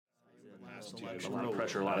A lot of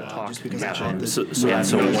pressure, a lot of talk. Just because I thought this. So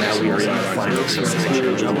now we are in the final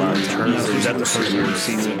stage. A lot of turns. Is that the first year we've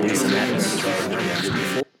seen this and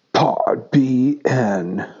that? Pod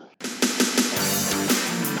BN.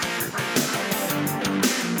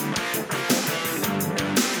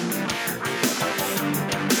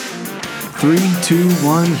 Three, two,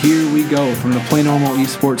 one, here we go. From the Play Normal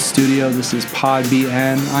Esports studio, this is Pod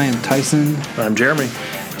BN. I am Tyson. I'm Jeremy.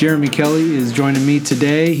 Jeremy Kelly is joining me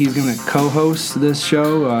today. He's going to co-host this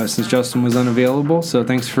show since Justin was unavailable. So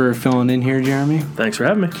thanks for filling in here, Jeremy. Thanks for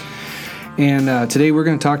having me. And today we're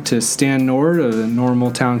going to talk to Stan Nord of the Normal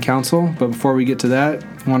Town Council. But before we get to that,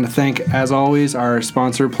 I want to thank, as always, our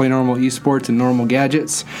sponsor, Play Normal Esports and Normal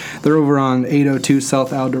Gadgets. They're over on 802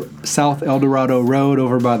 South El Dorado Road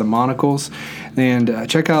over by the Monocles. And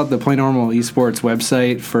check out the Play Normal Esports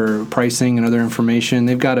website for pricing and other information.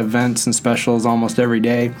 They've got events and specials almost every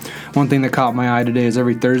day. One thing that caught my eye today is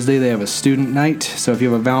every Thursday they have a student night. So if you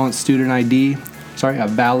have a valid student ID,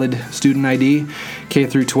 K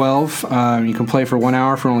through 12, you can play for 1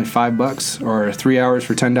 hour for only $5 or 3 hours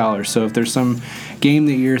for $10. So if there's some game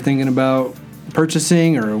that you're thinking about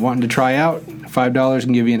purchasing or wanting to try out, $5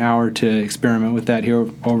 can give you an hour to experiment with that here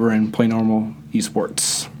over in Play Normal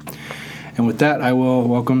Esports. And with that, I will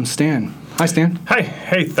welcome Stan. Hi, Stan. Hi.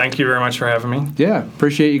 Hey, thank you very much for having me. Yeah,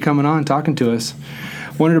 appreciate you coming on and talking to us.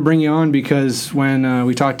 Wanted to bring you on because when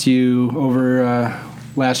we talked to you over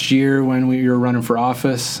last year when you were running for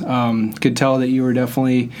office, could tell that you were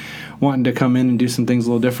definitely wanting to come in and do some things a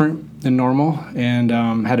little different than normal and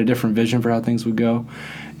had a different vision for how things would go.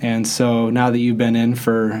 And so now that you've been in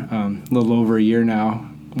for a little over a year now,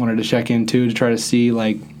 wanted to check in too to try to see,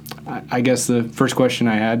 like, I guess the first question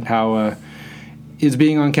I had, how is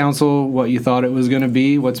being on council what you thought it was going to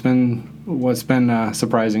be? What's been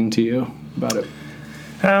surprising to you about it?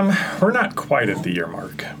 We're not quite at the year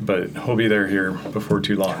mark, but we'll be there here before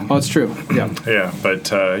too long. Oh, it's true. Yeah. Yeah,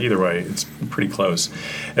 but either way, it's pretty close.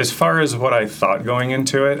 As far as what I thought going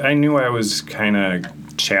into it, I knew I was kind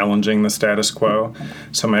of challenging the status quo,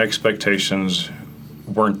 so my expectations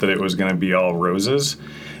weren't that it was going to be all roses.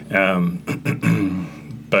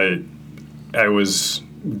 But I was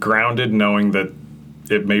grounded knowing that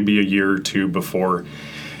it may be a year or two before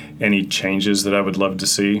any changes that I would love to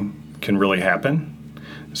see can really happen.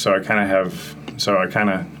 So I kind of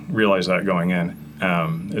realized that going in.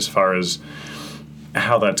 As far as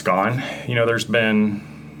how that's gone, there's been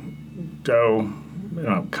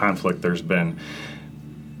conflict. There's been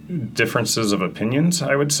differences of opinions,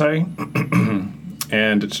 I would say,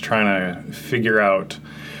 and it's trying to figure out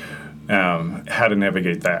how to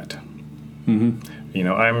navigate that. Mm-hmm.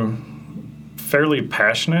 I'm fairly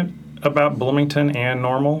passionate about Bloomington and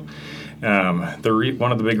Normal.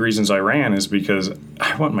 One of the big reasons I ran is because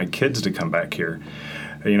I want my kids to come back here.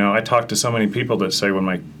 I talk to so many people that say when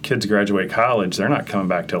my kids graduate college, they're not coming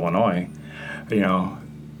back to Illinois.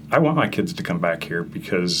 I want my kids to come back here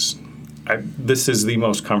because this is the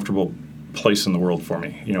most comfortable place in the world for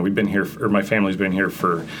me. We've been here, or my family's been here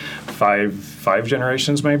for five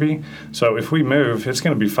generations maybe. So if we move, it's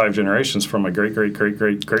going to be 5 generations from my great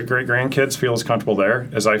grandkids feel as comfortable there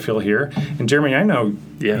as I feel here. And Jeremy, I know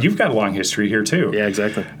you've got a long history here too. Yeah,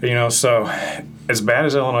 exactly. So as bad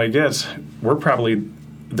as Illinois gets, we're probably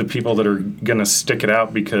the people that are going to stick it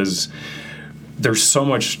out because there's so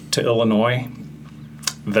much to Illinois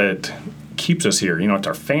that keeps us here. It's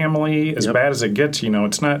our family. As bad as it gets,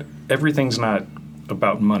 it's not. Everything's not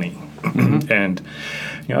about money. Mm-hmm. And,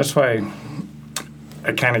 that's why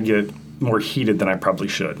I kind of get more heated than I probably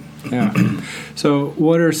should. Yeah. So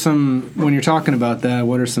what are when you're talking about that,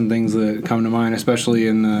 what are some things that come to mind, especially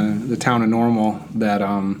in the town of Normal that,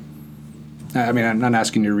 I'm not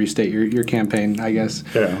asking you to restate your campaign, I guess.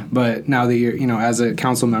 Yeah. But now that you're, as a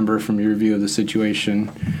council member from your view of the situation,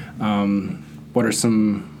 what are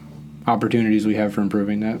some opportunities we have for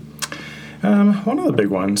improving that? One of the big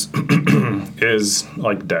ones is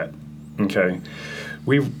like debt. Okay,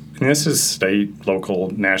 this is state,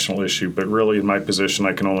 local, national issue, but really in my position,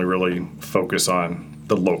 I can only really focus on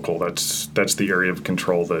the local. That's the area of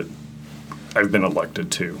control that I've been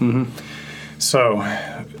elected to. Mm-hmm. So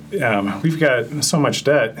we've got so much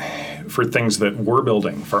debt for things that we're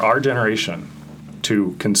building for our generation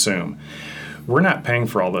to consume. We're not paying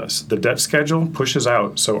for all this. The debt schedule pushes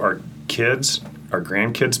out, so our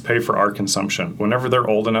grandkids pay for our consumption. Whenever they're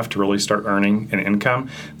old enough to really start earning an income,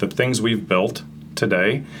 the things we've built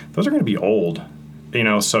today, those are going to be old.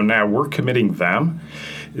 So now we're committing them.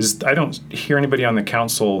 I don't hear anybody on the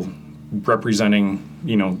council representing,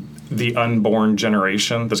 the unborn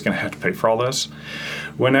generation that's going to have to pay for all this.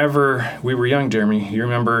 Whenever we were young, Jeremy, you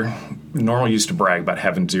remember Normal used to brag about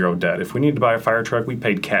having zero debt. If we needed to buy a fire truck, we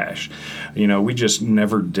paid cash. We just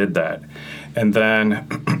never did that. And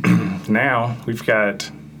then now we've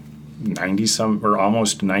got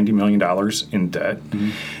almost $90 million in debt. Mm-hmm.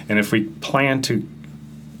 And if we plan to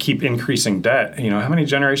keep increasing debt, how many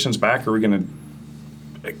generations back are we going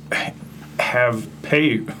to have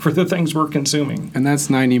pay for the things we're consuming? And that's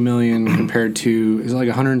 90 million compared to, is it like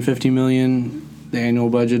 150 million, the annual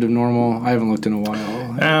budget of Normal? I haven't looked in a while.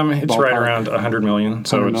 It's right around 100 million,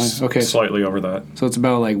 so it's okay. Slightly over that. So it's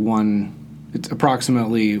about it's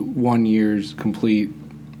approximately 1 year's complete.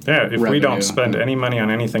 Yeah, if revenue. We don't spend any money on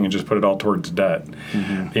anything and just put it all towards debt,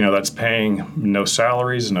 that's paying no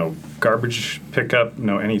salaries, no garbage pickup,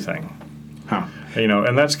 no anything. Huh.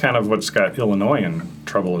 And that's kind of what's got Illinois in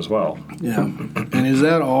trouble as well. Yeah. And is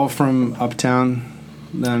that all from Uptown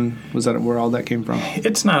then? Was that where all that came from?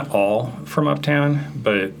 It's not all from Uptown,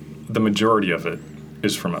 but the majority of it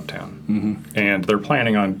is from Uptown. Mm-hmm. And they're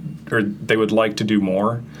planning on, or they would like to do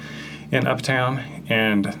more in Uptown.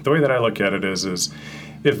 And the way that I look at it is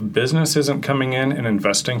if business isn't coming in and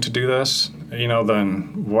investing to do this,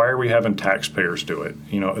 then why are we having taxpayers do it?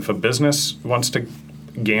 If a business wants to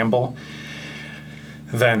gamble,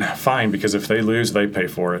 then fine, because if they lose, they pay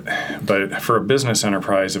for it. But for a business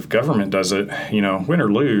enterprise, if government does it, win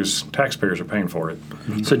or lose, taxpayers are paying for it.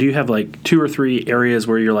 Mm-hmm. So do you have like 2 or 3 areas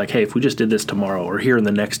where you're like, hey, if we just did this tomorrow or here in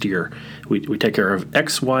the next year, we take care of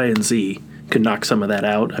X, Y, and Z, could knock some of that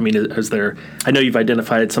out? I mean, is there, I know you've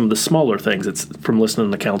identified some of the smaller things. It's from listening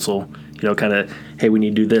to the council, kind of, hey, we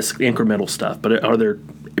need to do this incremental stuff. But are there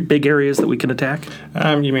big areas that we can attack?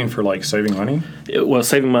 You mean for like saving money? Well,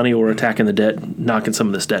 saving money or attacking the debt, knocking some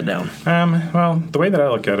of this debt down. Well, the way that I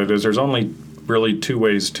look at it is there's only really 2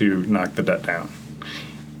 ways to knock the debt down.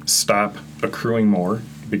 Stop accruing more,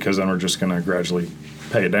 because then we're just going to gradually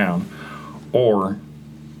pay it down, or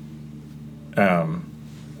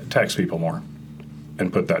tax people more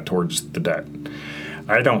and put that towards the debt.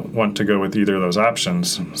 I don't want to go with either of those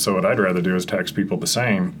options, so what I'd rather do is tax people the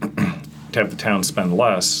same, to have the town spend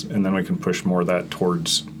less, and then we can push more of that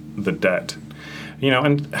towards the debt.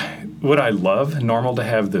 And would I love Normal to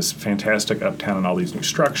have this fantastic Uptown and all these new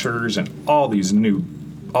structures and all these new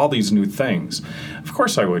things? Of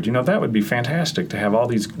course I would. That would be fantastic to have all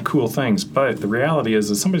these cool things, but the reality is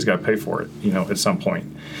that somebody's got to pay for it, at some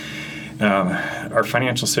point. Our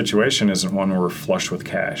financial situation isn't one where we're flush with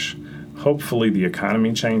cash. Hopefully the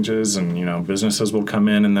economy changes and, businesses will come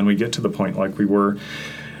in, and then we get to the point like we were,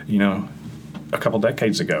 a couple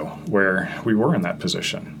decades ago where we were in that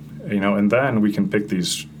position, and then we can pick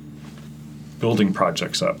these building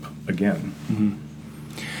projects up again. Mm-hmm.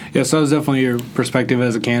 Yeah, so that was definitely your perspective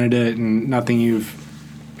as a candidate, and nothing you've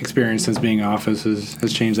experienced since being in office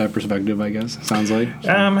has changed that perspective, I guess, it sounds like.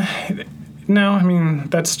 So. No, I mean,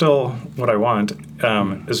 that's still what I want.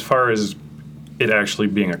 As far as it actually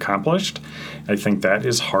being accomplished, I think that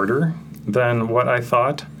is harder than what I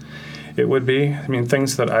thought it would be. I mean,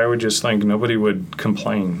 things that I would just think nobody would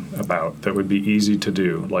complain about that would be easy to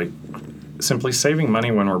do, like simply saving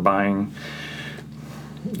money when we're buying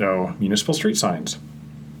municipal street signs.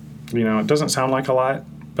 It doesn't sound like a lot,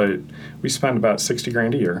 but we spend about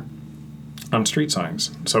 $60,000 a year on street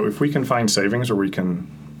signs. So if we can find savings where we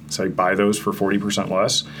can, say, buy those for 40%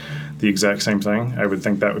 less, the exact same thing, I would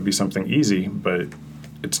think that would be something easy, but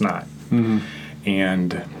it's not. Mm-hmm.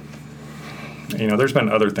 And, there's been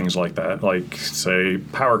other things like that, like, say,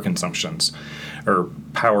 power consumption.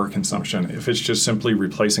 If it's just simply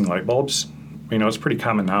replacing light bulbs, it's pretty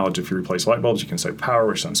common knowledge if you replace light bulbs, you can save power,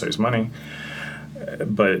 which then saves money.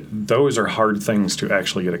 But those are hard things to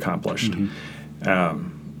actually get accomplished. Mm-hmm.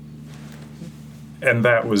 And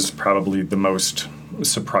that was probably the most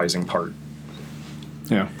surprising part.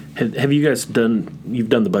 Yeah. Have you guys you've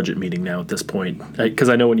done the budget meeting now at this point? Because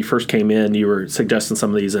I know when you first came in, you were suggesting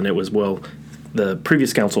some of these, and it was, the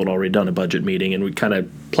previous council had already done a budget meeting, and we kind of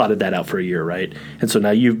plotted that out for a year, right? And so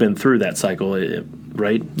now you've been through that cycle,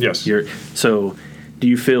 right? Yes. So do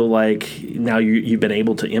you feel like now you've been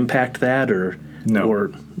able to impact that, or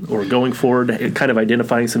no, or going forward, kind of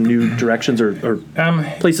identifying some new directions or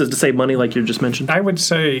places to save money, like you just mentioned? I would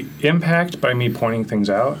say impact by me pointing things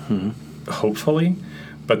out, hopefully,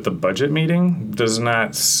 but the budget meeting does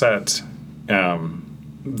not set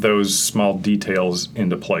those small details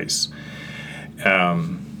into place.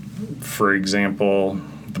 For example,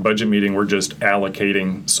 the budget meeting, we're just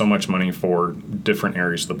allocating so much money for different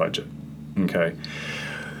areas of the budget. Okay.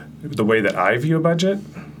 The way that I view a budget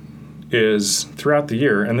is throughout the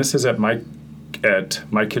year, and this is at my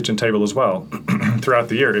kitchen table as well, throughout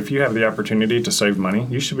the year, if you have the opportunity to save money,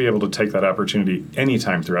 you should be able to take that opportunity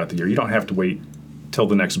anytime throughout the year. You don't have to wait till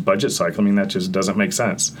the next budget cycle. I mean, that just doesn't make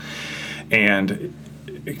sense. And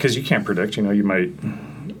because you can't predict, you might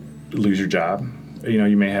lose your job.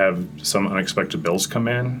 You may have some unexpected bills come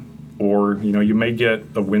in, or, you may get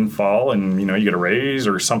a windfall and, you get a raise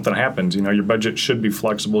or something happens. Your budget should be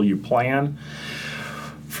flexible. You plan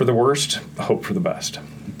for the worst, hope for the best.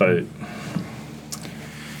 But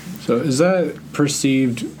so is that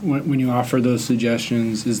perceived when you offer those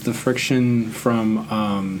suggestions? Is the friction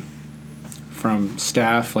from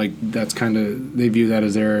staff, like that's kind of, they view that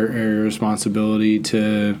as their responsibility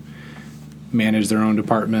to manage their own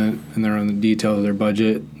department and their own detail of their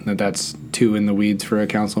budget, that's too in the weeds for a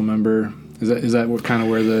council member? Is that what kind of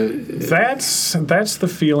where the... That's the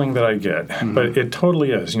feeling that I get, but it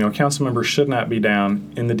totally is. A council member should not be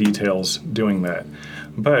down in the details doing that.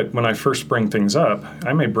 But when I first bring things up,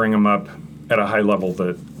 I may bring them up at a high level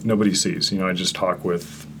that nobody sees. I just talk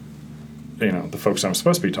with, the folks I'm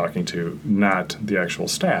supposed to be talking to, not the actual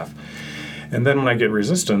staff. And then when I get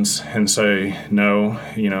resistance and say, no,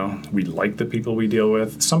 we like the people we deal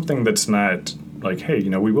with, something that's not like, hey,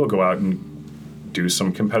 we will go out and do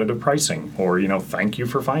some competitive pricing, or, thank you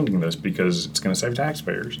for finding this because it's going to save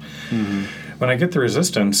taxpayers. When I get the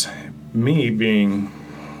resistance, me being,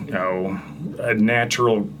 a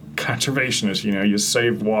natural conservationist, you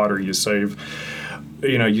save water, you save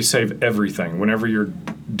everything. Whenever you're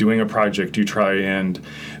doing a project, you try and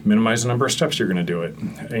minimize the number of steps you're going to do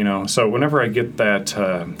it. So whenever I get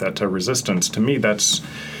that resistance, to me, that's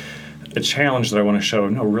a challenge that I want to show.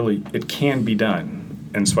 No, really, it can be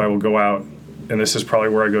done. And so I will go out, and this is probably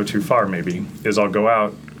where I go too far. Maybe is I'll go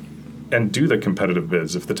out and do the competitive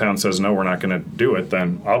bids. If the town says no, we're not going to do it,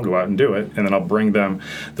 then I'll go out and do it, and then I'll bring them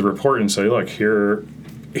the report and say, look,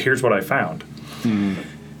 here's what I found.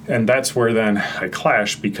 And that's where then I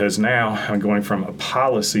clash, because now I'm going from a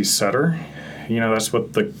policy setter, that's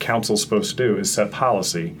what the council's supposed to do, is set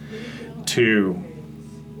policy, to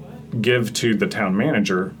give to the town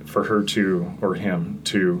manager for her to, or him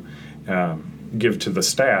to, give to the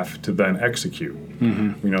staff to then execute.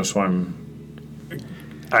 So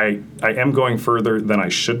I am going further than I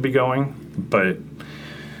should be going, but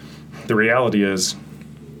the reality is,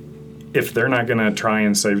 if they're not going to try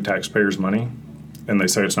and save taxpayers money, and they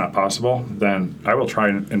say it's not possible, then I will try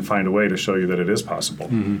and find a way to show you that it is possible.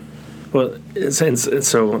 Well,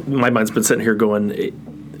 so my mind's been sitting here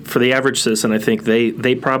going, for the average citizen, I think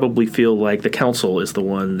they probably feel like the council is the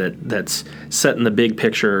one that's setting the big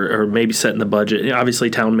picture, or maybe setting the budget. Obviously,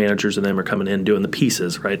 town managers and them are coming in doing the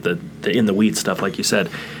pieces, right? The in the weeds stuff, like you said.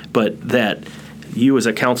 But that you as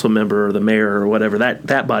a council member or the mayor or whatever,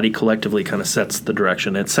 that body collectively kind of sets the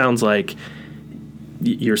direction. It sounds like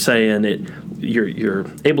you're saying you're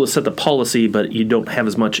able to set the policy, but you don't have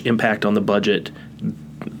as much impact on the budget,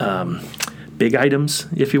 big items,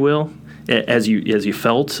 if you will, as you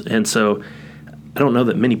felt. And so I don't know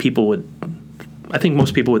that many people would. I think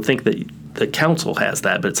most people would think that the council has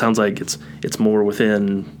that, but it sounds like it's more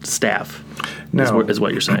within staff. No, is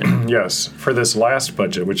what you're saying. Yes, for this last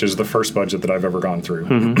budget, which is the first budget that I've ever gone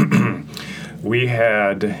through, we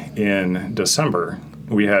had in December.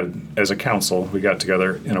 We had, as a council, we got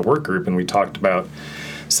together in a work group and we talked about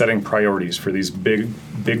setting priorities for these big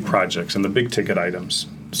projects and the big ticket items.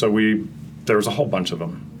 So there was a whole bunch of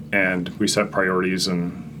them, and we set priorities,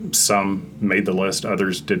 and some made the list,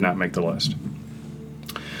 others did not make the list.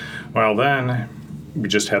 Well, then we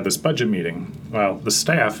just had this budget meeting. Well, the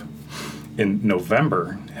staff in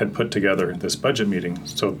November had put together this budget meeting,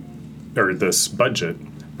 or this budget,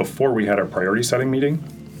 before we had our priority setting meeting.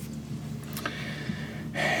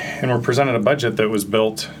 And we're presented a budget that was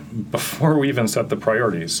built before we even set the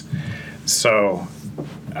priorities. So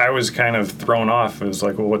I was kind of thrown off. It was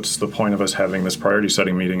like, well, what's the point of us having this priority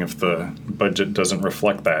setting meeting if the budget doesn't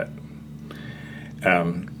reflect that?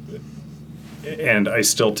 And I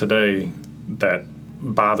still today, that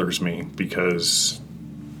bothers me, because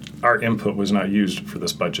our input was not used for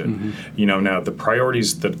this budget. Now the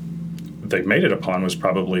priorities that they made it upon was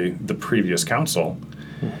probably the previous council.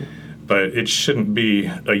 But it shouldn't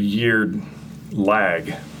be a year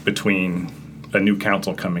lag between a new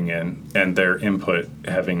council coming in and their input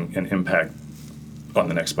having an impact on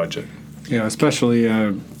the next budget. Yeah, especially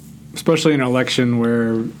in an election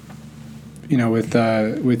where,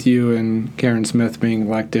 with you and Karen Smith being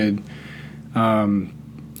elected,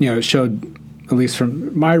 it showed, at least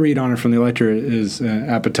from my read on it from the electorate, is an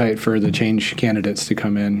appetite for the change candidates to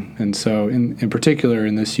come in. And so in particular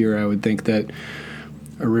in this year, I would think that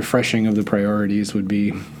a refreshing of the priorities would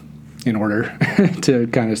be in order to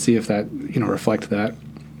kind of see if that, reflect that.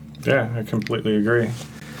 Yeah, I completely agree.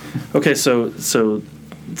 Okay, so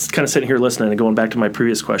it's kind of sitting here listening and going back to my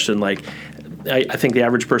previous question, like, I think the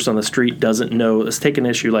average person on the street doesn't know. Let's take an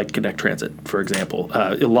issue like Connect Transit, for example.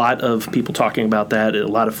 A lot of people talking about that, a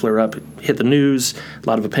lot of flare-up, hit the news, a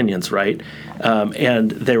lot of opinions, right?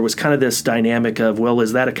 And there was kind of this dynamic of, well,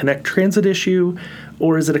 is that a Connect Transit issue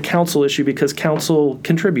or is it a council issue because council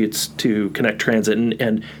contributes to Connect Transit?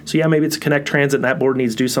 And so, yeah, maybe it's a Connect Transit and that board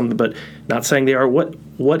needs to do something, but not saying they are.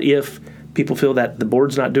 What if people feel that the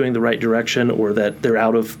board's not doing the right direction or that they're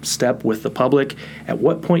out of step with the public? At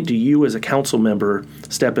what point do you as a council member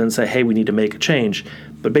step in and say, hey, we need to make a change?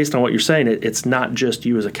 But based on what you're saying, it's not just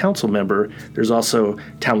you as a council member. There's also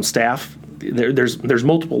town staff. There's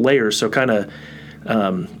multiple layers. So kind of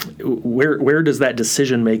where does that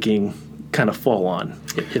decision making kind of fall on,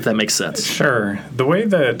 if that makes sense? Sure. The way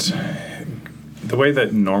that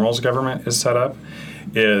Normal's government is set up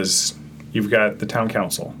is you've got the town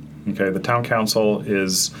council. Okay, the town council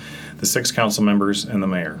is the 6 council members and the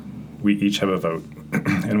mayor. We each have a vote,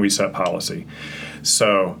 and we set policy.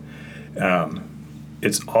 So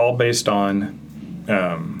it's all based on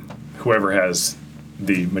whoever has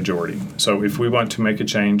the majority. So if we want to make a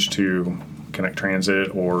change to Connect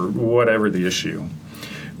Transit or whatever the issue,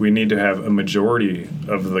 we need to have a majority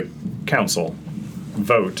of the council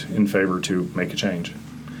vote in favor to make a change.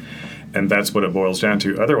 And that's what it boils down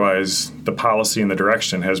to. Otherwise, the policy and the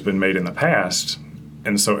direction has been made in the past,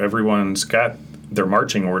 and so everyone's got their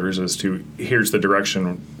marching orders as to here's the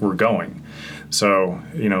direction we're going. So,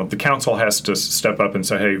 the council has to step up and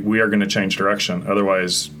say, hey, we are going to change direction.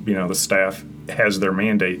 Otherwise, the staff has their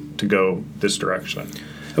mandate to go this direction.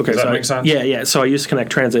 Okay, Does that make sense? Yeah. So I use Connect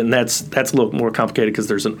Transit, and that's a little more complicated because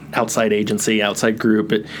there's an outside agency, outside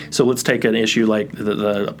group. So let's take an issue like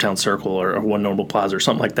the Uptown Circle or One Normal Plaza or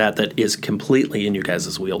something like that is completely in you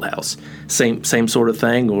guys' wheelhouse. Same sort of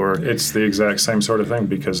thing, or it's the exact same sort of thing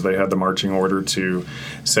because they had the marching order to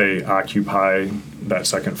say occupy that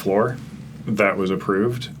second floor. That was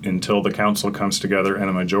approved until the council comes together and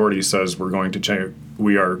a majority says we're going to change.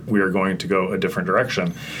 We are going to go a different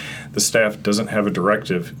direction. The staff doesn't have a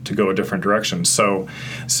directive to go a different direction. So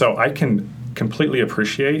I can completely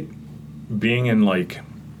appreciate being in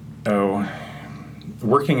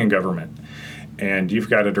working in government, and you've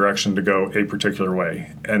got a direction to go a particular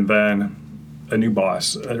way, and then a new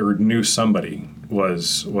boss or new somebody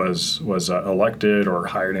was elected or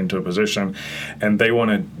hired into a position, and they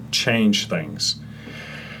want to change things.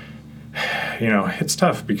 It's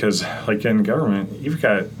tough because, like in government, you've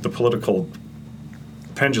got the political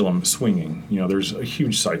pendulum swinging. There's a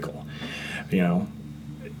huge cycle.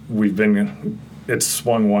 It's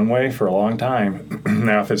swung one way for a long time.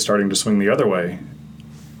 Now, if it's starting to swing the other way,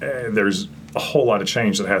 there's a whole lot of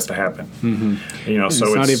change that has to happen. Mm-hmm. So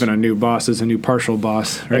it's not even a new boss; it's a new partial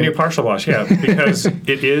boss. Right? A new partial boss, yeah, because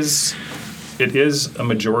it is a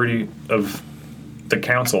majority of the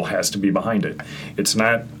council has to be behind it. It's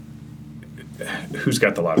not who's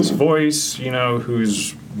got the loudest voice,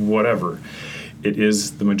 who's whatever. It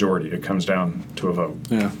is the majority. It comes down to a vote.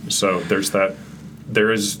 Yeah. So there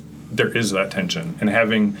is that tension, and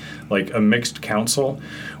having like a mixed council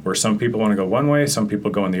where some people want to go one way, some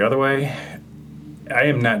people going the other way. I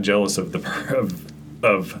am not jealous of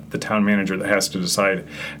the town manager that has to decide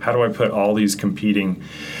how do I put all these competing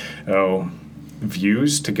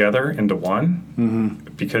views together into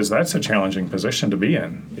one, because that's a challenging position to be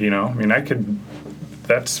in.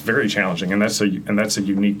 That's very challenging, and that's a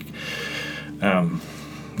unique.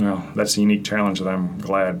 That's a unique challenge that I'm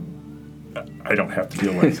glad I don't have to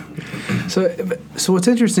deal with. So what's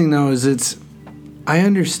interesting though is I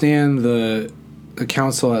understand the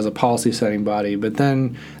council as a policy setting body, but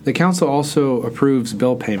then the council also approves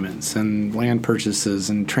bill payments and land purchases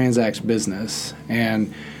and transacts business.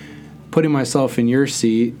 And putting myself in your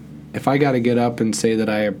seat, if I got to get up and say that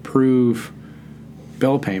I approve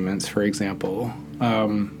bill payments, for example,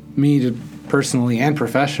 me personally and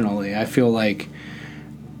professionally, I feel like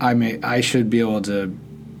I should be able to.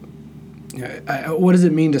 What does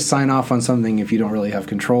it mean to sign off on something if you don't really have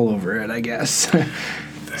control over it? I guess.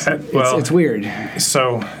 It's weird.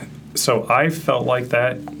 So I felt like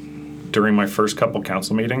that during my first couple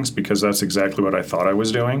council meetings because that's exactly what I thought I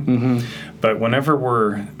was doing. Mm-hmm. But whenever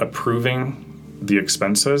we're approving the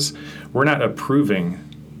expenses, we're not approving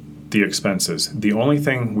the expenses. The only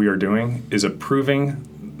thing we are doing is approving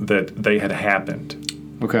that they had happened.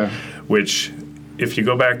 Okay. Which, if you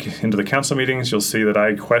go back into the council meetings, you'll see that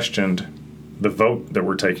I questioned the vote that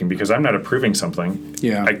we're taking because I'm not approving something.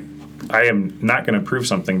 Yeah. I am not going to approve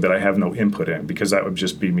something that I have no input in because that would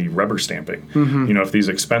just be me rubber stamping. Mm-hmm. If these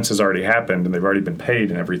expenses already happened and they've already been paid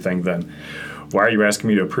and everything, then why are you asking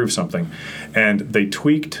me to approve something? And they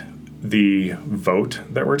tweaked the vote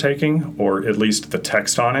that we're taking, or at least the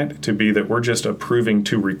text on it, to be that we're just approving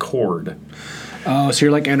to record. Oh, so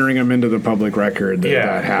you're like entering them into the public record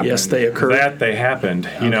that happened. Yes, they occur. That they happened.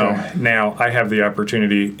 You know, now I have the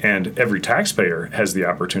opportunity, and every taxpayer has the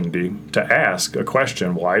opportunity to ask a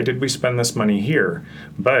question: why did we spend this money here?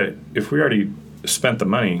 But if we already spent the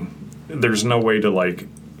money, there's no way to like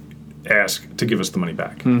ask to give us the money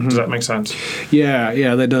back. Does that make sense?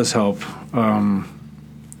 Yeah, that does help.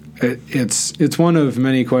 It's one of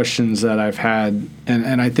many questions that I've had,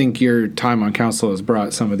 and I think your time on council has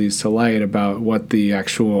brought some of these to light about what the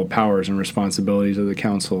actual powers and responsibilities of the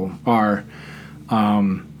council are.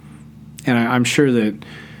 And I'm sure that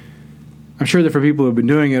for people who've been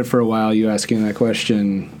doing it for a while, you asking that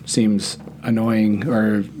question seems annoying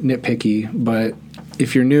or nitpicky. But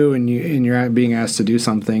if you're new and you're being asked to do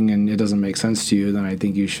something and it doesn't make sense to you, then I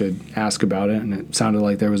think you should ask about it. And it sounded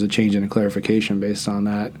like there was a change in a clarification based on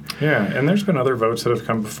that. Yeah, and there's been other votes that have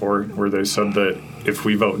come before where they said that if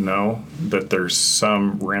we vote no, that there's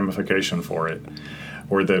some ramification for it,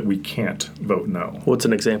 or that we can't vote no. What's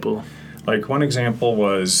an example? Like one example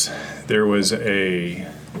was there was it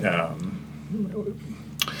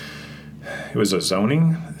was a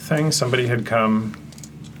zoning thing. Somebody had come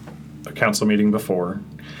a council meeting before,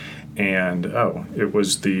 and it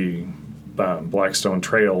was the Blackstone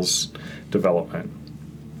Trails development.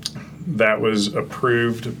 That was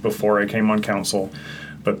approved before I came on council,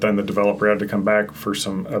 but then the developer had to come back for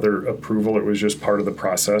some other approval. It was just part of the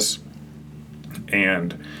process,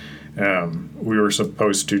 and we were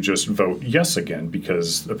supposed to just vote yes again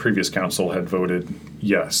because the previous council had voted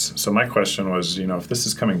yes. So my question was, if this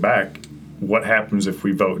is coming back, what happens if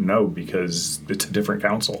we vote no because it's a different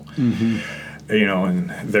council? And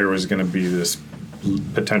there was going to be this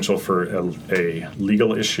potential for a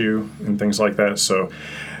legal issue and things like that. So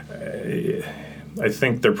I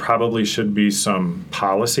think there probably should be some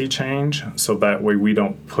policy change so that way we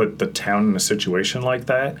don't put the town in a situation like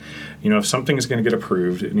that. If something is going to get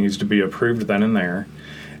approved, it needs to be approved then and there.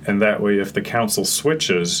 And that way if the council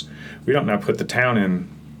switches, we don't now put the town in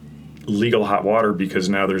legal hot water because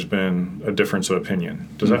now there's been a difference of opinion.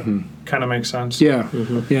 Does that kind of make sense? Yeah,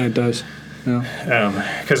 yeah, it does.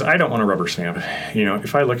 Because I don't want to rubber stamp.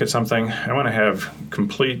 If I look at something, I want to have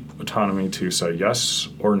complete autonomy to say yes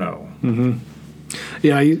or no.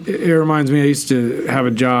 Yeah, it reminds me, I used to have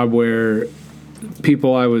a job where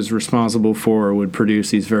people I was responsible for would produce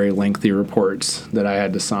these very lengthy reports that I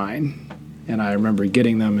had to sign. And I remember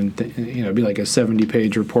getting them and, it'd be like a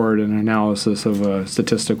 70-page report and analysis of a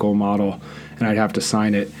statistical model, and I'd have to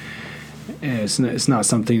sign it. And it's not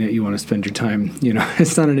something that you want to spend your time,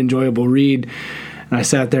 it's not an enjoyable read. And I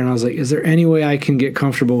sat there and I was like, is there any way I can get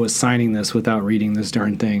comfortable with signing this without reading this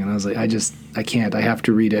darn thing? And I was like, I can't. I have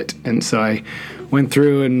to read it. And so I went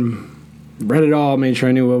through and read it all, made sure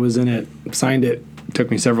I knew what was in it, signed it. It took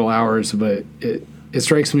me several hours, but it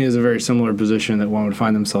strikes me as a very similar position that one would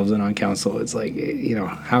find themselves in on council. It's like,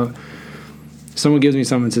 how someone gives me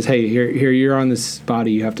something and says, hey, here, you're on this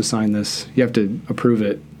body, you have to sign this, you have to approve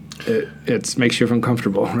it. It makes you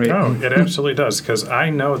uncomfortable, right? Oh, it absolutely does, because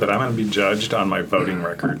I know that I'm going to be judged on my voting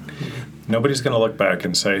record. Nobody's going to look back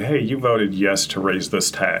and say, hey, you voted yes to raise this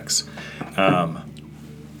tax,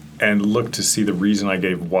 and look to see the reason I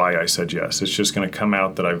gave why I said yes. It's just going to come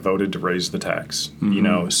out that I voted to raise the tax,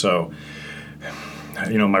 so...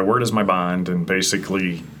 my word is my bond, and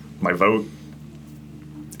basically my vote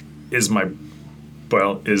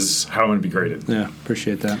is how I'm going to be graded. Yeah,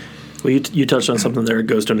 appreciate that. Well, you touched on something there. It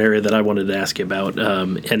goes to an area that I wanted to ask you about,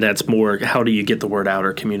 and that's more how do you get the word out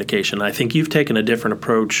or communication. I think you've taken a different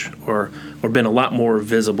approach or been a lot more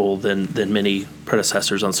visible than many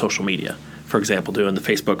predecessors on social media. For example, doing the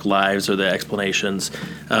Facebook Lives or the explanations.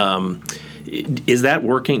 Is that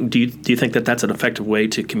working? Do you think that that's an effective way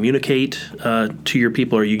to communicate to your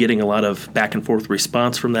people? Are you getting a lot of back and forth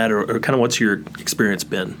response from that, or kind of what's your experience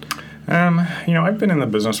been? I've been in the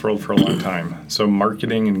business world for a long time. So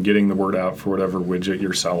marketing and getting the word out for whatever widget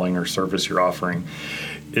you're selling or service you're offering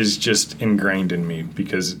is just ingrained in me,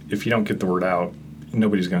 because if you don't get the word out,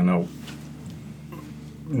 nobody's going to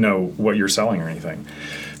know what you're selling or anything.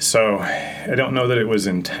 So I don't know that it was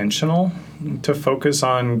intentional to focus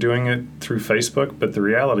on doing it through Facebook, but the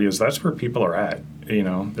reality is that's where people are at.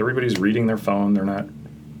 Everybody's reading their phone. They're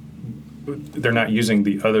not using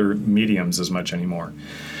the other mediums as much anymore.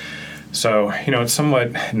 So, it's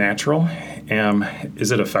somewhat natural.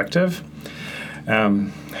 Is it effective?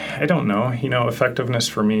 I don't know. Effectiveness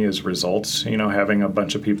for me is results. Having a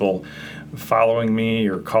bunch of people following me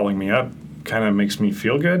or calling me up kind of makes me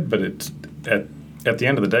feel good, but it's at the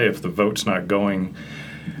end of the day, if the vote's not going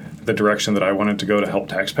the direction that I wanted to go to help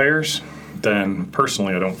taxpayers, then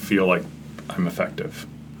personally I don't feel like I'm effective.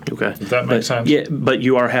 Okay. Does that make sense? Yeah, but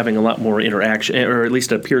you are having a lot more interaction, or at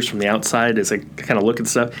least it appears from the outside as I kind of look at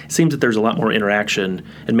stuff. It seems that there's a lot more interaction,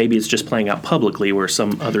 and maybe it's just playing out publicly where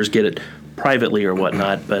some others get it privately or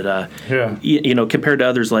whatnot. But, compared to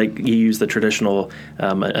others, like you use the traditional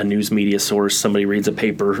a news media source, somebody reads a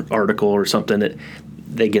paper article or something that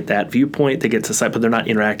they get that viewpoint, they get to site, but they're not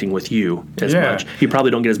interacting with you as much. You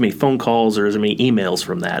probably don't get as many phone calls or as many emails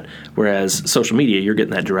from that. Whereas social media, you're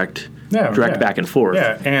getting that direct back and forth.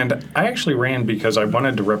 Yeah, and I actually ran because I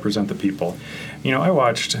wanted to represent the people. I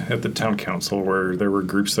watched at the town council where there were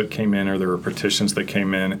groups that came in or there were petitions that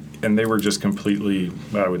came in, and they were just completely,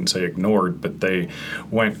 I wouldn't say ignored, but they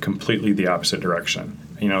went completely the opposite direction.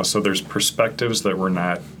 So there's perspectives that were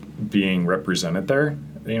not being represented there.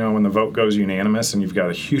 When the vote goes unanimous and you've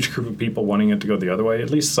got a huge group of people wanting it to go the other way,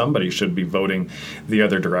 at least somebody should be voting the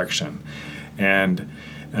other direction. And,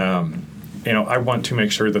 I want to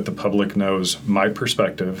make sure that the public knows my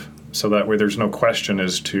perspective so that way there's no question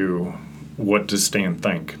as to what does Stan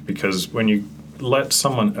think. Because when you let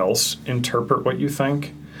someone else interpret what you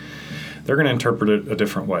think, they're going to interpret it a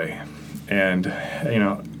different way. And,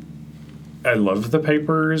 I love the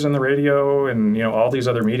papers and the radio and, all these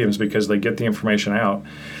other mediums because they get the information out.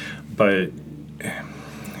 But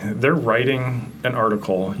they're writing an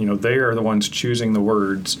article. They are the ones choosing the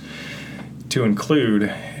words to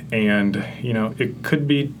include. And, it could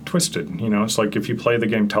be twisted. It's like if you play the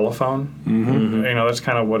game telephone, that's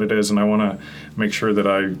kind of what it is. And I want to make sure that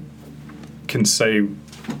I can say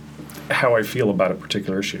how I feel about a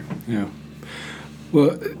particular issue. Yeah.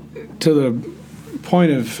 Well, to the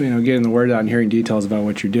point of getting the word out and hearing details about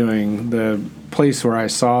what you're doing, the place where I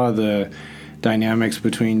saw the dynamics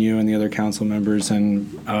between you and the other council members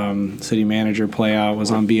and city manager play out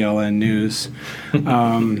was on BLN News,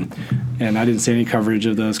 and I didn't see any coverage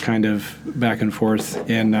of those kind of back and forth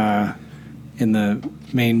in the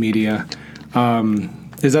main media.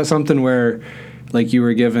 Is that something where, like, you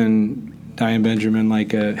were given Diane Benjamin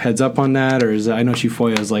like a heads up on that, or I know she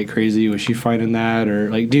FOIAs like crazy? Was she finding that, or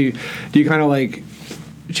like do you kind of like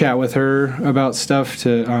chat with her about stuff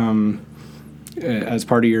to as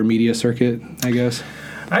part of your media circuit, I guess?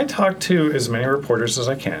 I talk to as many reporters as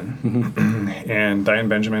I can, and Diane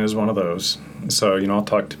Benjamin is one of those. So I'll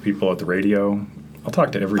talk to people at the radio. I'll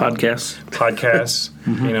talk to everyone. Podcasts.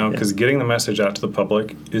 Because getting the message out to the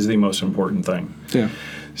public is the most important thing. Yeah.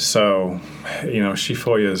 So she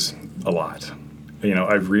FOIAs a lot.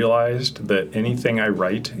 I've realized that anything I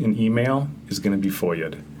write in email is going to be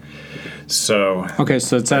FOIA'd. So okay,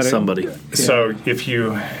 so it's at somebody. So if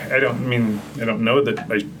I don't know that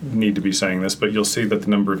I need to be saying this, but you'll see that the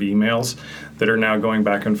number of emails that are now going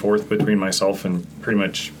back and forth between myself and pretty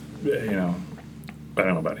much, I don't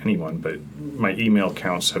know about anyone, but my email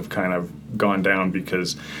counts have kind of gone down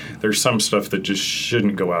because there's some stuff that just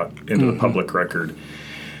shouldn't go out into the public record.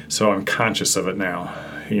 So I'm conscious of it now.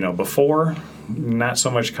 Before, not so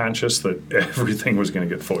much conscious that everything was going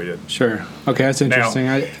to get FOIA'd. Sure. Okay, that's interesting.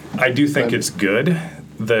 Now, I do think it's good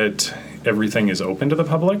that everything is open to the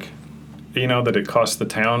public. That it costs the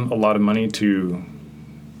town a lot of money to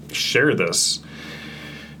share this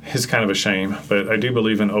is kind of a shame. But I do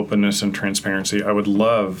believe in openness and transparency. I would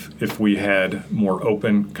love if we had more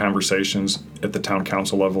open conversations at the town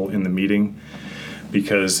council level in the meeting,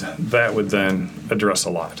 because that would then address a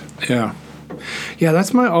lot. Yeah. Yeah,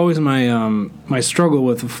 that's always my struggle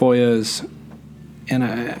with the FOIAs, and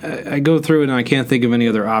I go through it and I can't think of any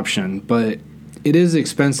other option. But it is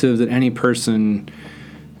expensive that any person,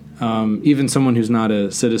 even someone who's not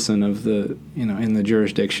a citizen of the in the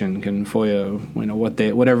jurisdiction, can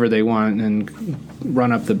FOIA whatever they want and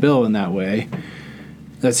run up the bill in that way.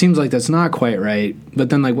 That seems like that's not quite right.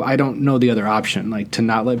 But then I don't know the other option, like to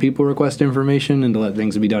not let people request information and to let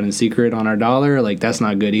things be done in secret on our dollar. Like that's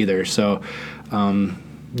not good either. So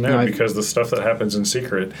because the stuff that happens in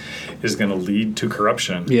secret is going to lead to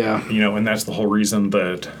corruption. Yeah. And that's the whole reason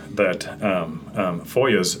that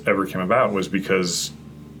FOIAs ever came about, was because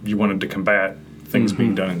you wanted to combat things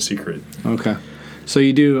being done in secret. Okay. So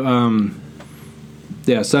you do.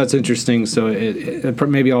 Yeah, so that's interesting. So it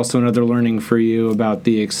maybe also another learning for you about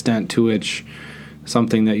the extent to which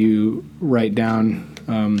something that you write down,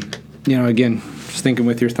 again, just thinking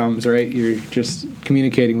with your thumbs, right? You're just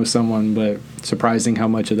communicating with someone, but surprising how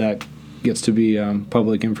much of that gets to be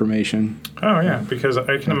public information. Oh, yeah, because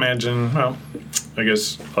I can imagine, well, I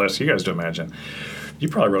guess I'll ask you guys to imagine. You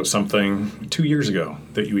probably wrote something 2 years ago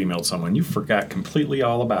that you emailed someone. You forgot completely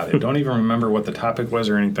all about it. Don't even remember what the topic was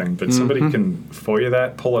or anything. But somebody can FOIA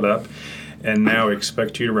that, pull it up, and now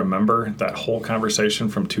expect you to remember that whole conversation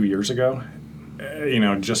from 2 years ago,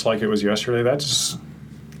 just like it was yesterday. That's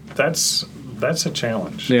a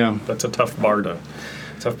challenge. Yeah. That's a tough bar to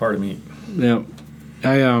meet. Yeah.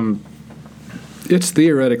 It's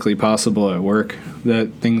theoretically possible at work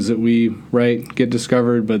that things that we write get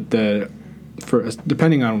discovered, but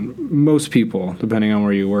depending on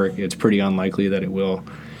where you work, it's pretty unlikely that it will,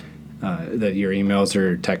 that your emails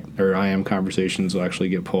or IM conversations will actually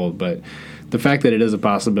get pulled. But the fact that it is a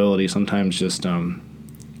possibility sometimes just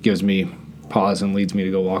gives me pause and leads me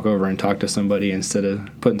to go walk over and talk to somebody instead of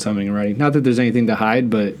putting something in writing. Not that there's anything to hide,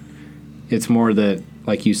 but it's more that,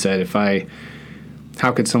 like you said,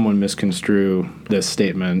 how could someone misconstrue this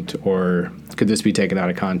statement, or could this be taken out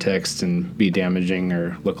of context and be damaging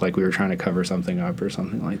or look like we were trying to cover something up or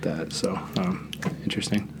something like that? So,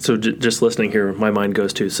 interesting. So just listening here, my mind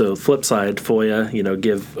goes to, so flip side, FOIA,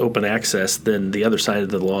 give open access, then the other side of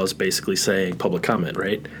the law is basically saying public comment,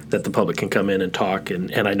 right? That the public can come in and talk.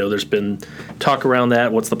 And I know there's been talk around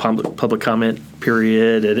that. What's the public comment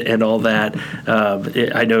period and all that?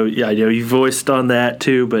 I know you voiced on that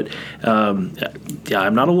too, but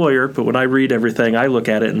I'm not a lawyer, but when I read everything, I look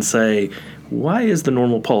at it and say, why is the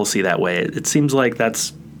normal policy that way? It seems like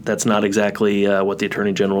that's not exactly what the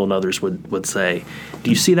Attorney General and others would say. Do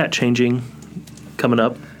you see that changing coming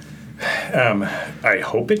up? I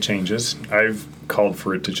hope it changes. I've called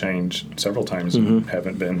for it to change several times and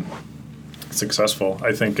haven't been successful.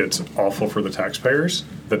 I think it's awful for the taxpayers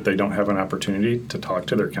that they don't have an opportunity to talk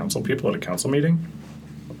to their council people at a council meeting.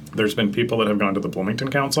 There's been people that have gone to the Bloomington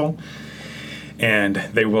Council, and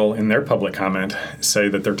they will, in their public comment, say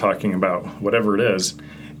that they're talking about whatever it is,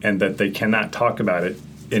 and that they cannot talk about it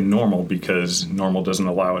in normal because normal doesn't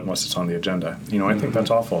allow it unless it's on the agenda. I think that's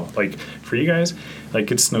awful. Like, for you guys,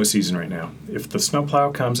 like, it's snow season right now. If the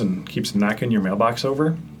snowplow comes and keeps knocking your mailbox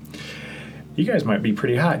over, you guys might be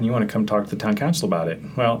pretty hot and you want to come talk to the town council about it.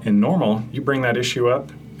 Well, in normal, you bring that issue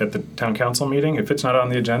up at the town council meeting. If it's not on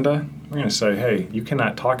the agenda, we're going to say, hey, you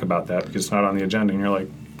cannot talk about that because it's not on the agenda. And you're like,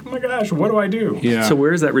 oh my gosh, what do I do? Yeah. So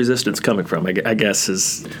where is that resistance coming from, I guess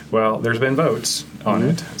is... Well, there's been votes on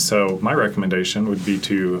it. So my recommendation would be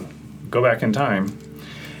to go back in time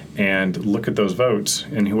and look at those votes,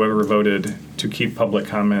 and whoever voted to keep public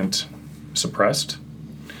comment suppressed,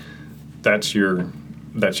 that's your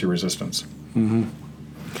resistance. Mm-hmm.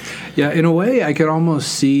 Yeah, in a way, I could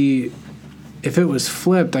almost see, if it was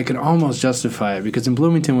flipped, I could almost justify it, because in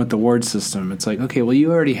Bloomington with the ward system, it's like, okay, well,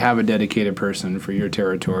 you already have a dedicated person for your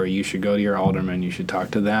territory. You should go to your alderman. You should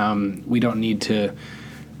talk to them. We don't need to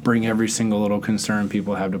bring every single little concern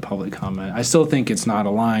people have to public comment. I still think it's not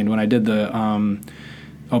aligned. When I did the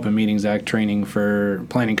Open Meetings Act training for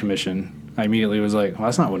Planning Commission, I immediately was like, well,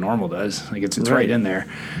 that's not what normal does. Like, it's right in there.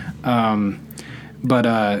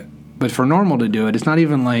 But for normal to do it, it's not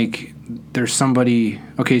even like there's somebody,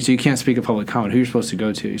 okay, so you can't speak at public comment. Who you're supposed to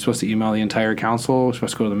go to? You're supposed to email the entire council. You're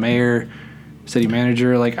supposed to go to the mayor, city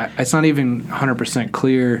manager. Like, it's not even 100%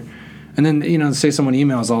 clear. And then, say someone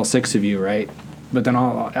emails all 6 of you, right? But then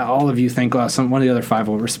all of you think, well, one of the other 5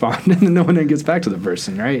 will respond, and then no one then gets back to the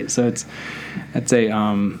person, right? So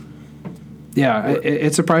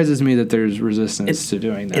it surprises me that there's resistance to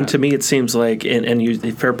doing that. And to me, it seems like, and you,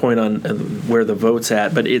 fair point on where the vote's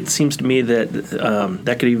at, but it seems to me that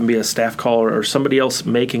that could even be a staff call or somebody else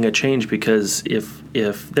making a change, because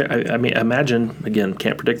imagine, again,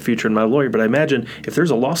 can't predict the future, I'm not a lawyer, but I imagine if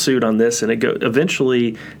there's a lawsuit on this and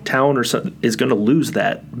eventually town or something is going to lose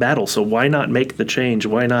that battle. So why not make the change?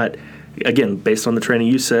 Why not? Again, based on the training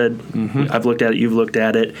you said, I've looked at it, you've looked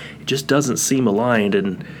at it, it just doesn't seem aligned.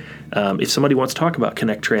 And if somebody wants to talk about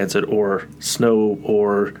Connect Transit or snow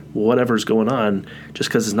or whatever's going on, just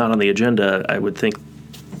because it's not on the agenda, I would think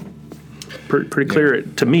pretty clear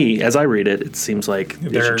to me, as I read it, it seems like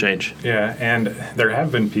it should change. Yeah, and there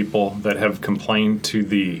have been people that have complained to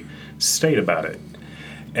the state about it,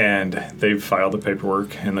 and they've filed the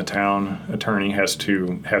paperwork, and the town attorney has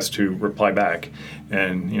to reply back,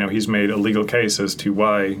 and he's made a legal case as to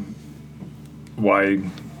why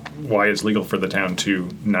it's legal for the town to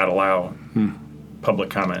not allow public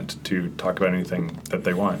comment to talk about anything that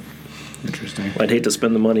they want. Interesting. Well, I'd hate to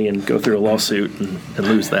spend the money and go through a lawsuit and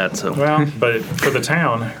lose that. So well, but for the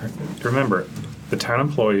town, remember, the town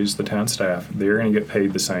employees, the town staff, they're going to get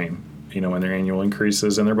paid the same, when their annual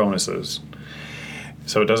increases and their bonuses.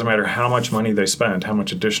 So it doesn't matter how much money they spend, how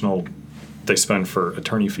much additional they spend for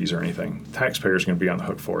attorney fees or anything. The taxpayer's going to be on the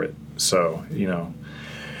hook for it. So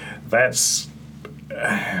that's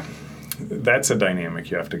a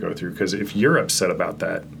dynamic you have to go through, because if you're upset about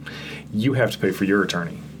that, you have to pay for your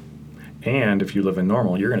attorney. And if you live in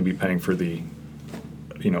Normal, you're going to be paying for the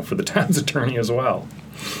for the town's attorney as well.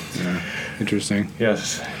 Yeah. Interesting.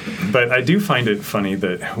 Yes. But I do find it funny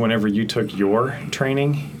that whenever you took your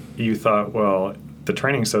training, you thought, well, the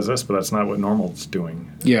training says this, but that's not what normal's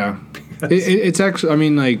doing. Yeah. It's actually, I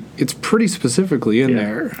mean, like, it's pretty specifically in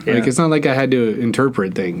there. Yeah. Like, it's not like I had to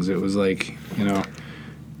interpret things. It was like, I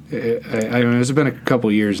mean, it's been a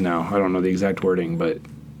couple years now. I don't know the exact wording, but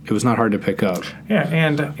it was not hard to pick up. Yeah,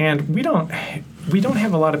 and we don't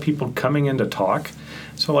have a lot of people coming in to talk.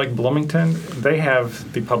 So like Bloomington, they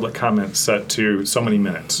have the public comment set to so many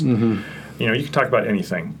minutes. Mm-hmm. You can talk about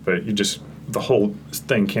anything, but the whole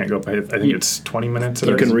thing can't go by. I think it's 20 minutes.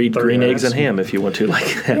 You can read Green minutes. Eggs and Ham if you want to, like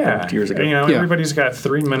happened years ago. Everybody's got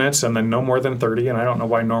 3 minutes and then no more than 30, and I don't know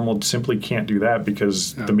why normal simply can't do that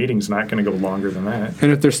because the meeting's not going to go longer than that.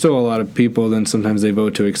 And if there's still a lot of people, then sometimes they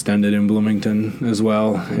vote to extend it in Bloomington as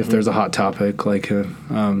well. Mm-hmm. If there's a hot topic like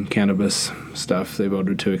cannabis stuff, they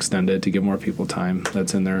voted to extend it to give more people time.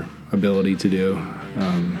 That's in their ability to do.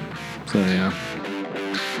 So, yeah.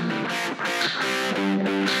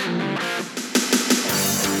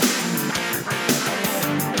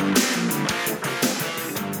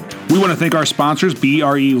 We want to thank our sponsors,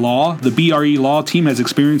 BRE Law. The BRE Law team has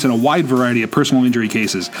experience in a wide variety of personal injury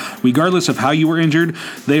cases. Regardless of how you were injured,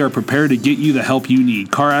 they are prepared to get you the help you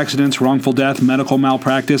need. Car accidents, wrongful death, medical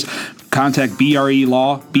malpractice. Contact BRE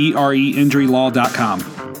Law, BREinjurylaw.com.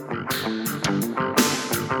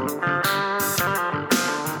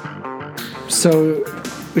 So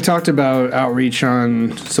we talked about outreach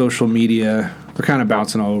on social media. We're kind of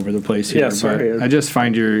bouncing all over the place here. Yeah, sorry. But I just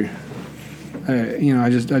find your... I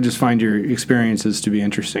just find your experiences to be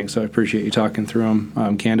interesting, so I appreciate you talking through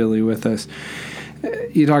them candidly with us.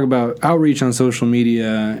 You talk about outreach on social media,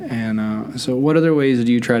 and so what other ways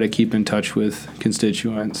do you try to keep in touch with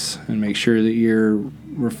constituents and make sure that you're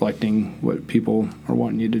reflecting what people are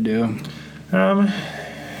wanting you to do?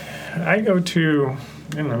 I go to,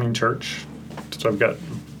 church, so I've got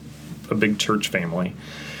a big church family.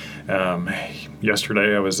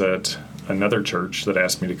 Yesterday I was at another church that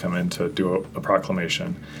asked me to come in to do a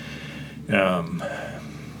proclamation. I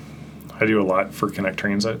do a lot for Connect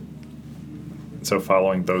Transit. So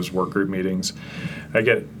following those work group meetings, I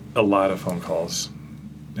get a lot of phone calls.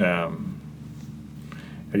 I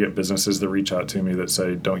get businesses that reach out to me that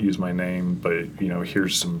say, don't use my name, but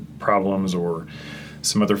here's some problems, or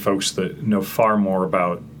some other folks that know far more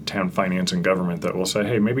about town finance and government that will say,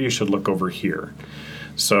 hey, maybe you should look over here.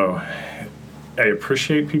 So I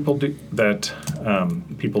appreciate people do that,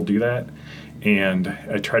 and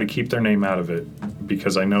I try to keep their name out of it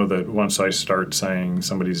because I know that once I start saying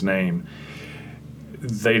somebody's name,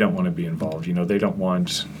 they don't want to be involved. They don't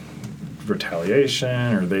want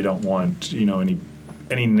retaliation, or they don't want any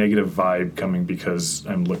negative vibe coming because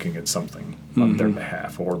I'm looking at something on their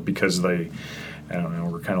behalf, or because we're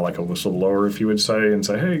kind of like a whistleblower, if you would say, and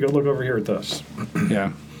say, hey, go look over here at this.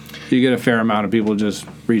 Yeah. You get a fair amount of people just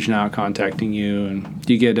reaching out, contacting you, and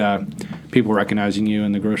do you get people recognizing you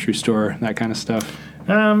in the grocery store, that kind of stuff?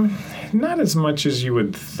 Not as much as you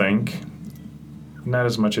would think.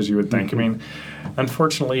 Mm-hmm. I mean,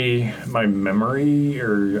 unfortunately, my memory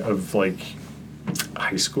of like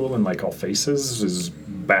high school and like all faces is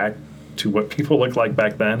back to what people looked like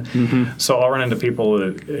back then. Mm-hmm. So I'll run into people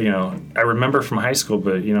that, I remember from high school,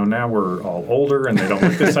 but, now we're all older and they don't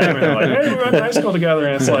look the same. And they're like, hey, we went to high school together.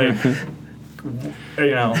 And it's like,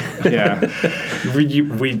 yeah,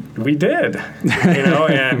 we did,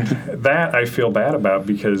 and that I feel bad about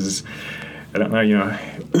because I don't know,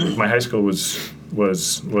 my high school was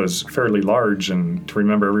fairly large, and to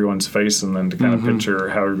remember everyone's face and then to kind of picture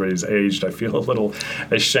how everybody's aged, I feel a little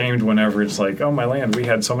ashamed whenever it's like, oh my land, we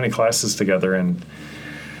had so many classes together. And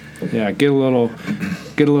yeah, get a little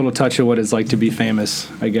touch of what it's like to be famous,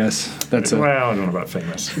 I guess. I don't know about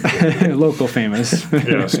famous. Local famous.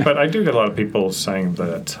 Yes, but I do get a lot of people saying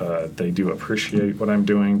that they do appreciate what I'm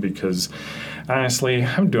doing because honestly,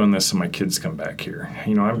 I'm doing this so my kids come back here.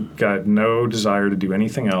 I've got no desire to do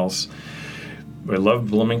anything else. I love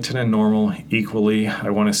Bloomington and Normal equally. I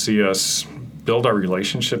want to see us build our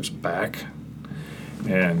relationships back.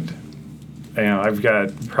 And I've got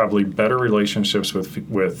probably better relationships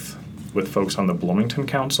with folks on the Bloomington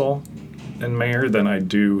Council and Mayor than I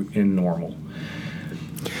do in Normal.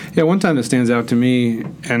 Yeah, one time that stands out to me,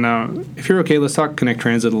 and if you're okay, let's talk Connect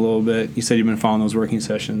Transit a little bit. You said you've been following those working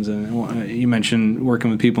sessions, and you mentioned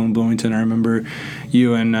working with people in Bloomington. I remember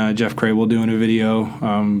you and Jeff Crable doing a video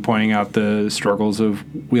pointing out the struggles of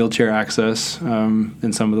wheelchair access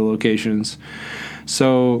in some of the locations.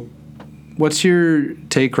 So what's your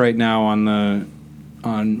take right now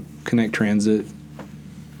on Connect Transit?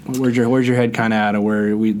 Where's your head kind of at of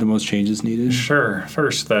where the most changes needed? Sure.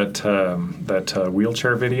 First, that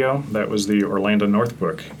wheelchair video, that was the Orlando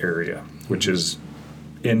Northbrook area, which is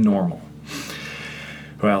in Normal.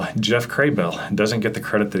 Well, Jeff Craybill doesn't get the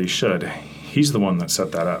credit that he should. He's the one that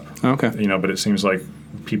set that up. Okay. But it seems like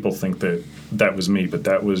people think that was me, but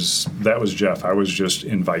that was Jeff. I was just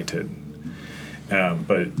invited.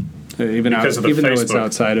 But even though it's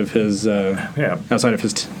outside of his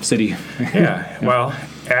city. Yeah. Well,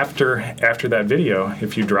 after that video,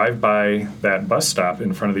 if you drive by that bus stop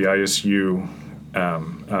in front of the ISU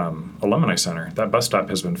Alumni Center, that bus stop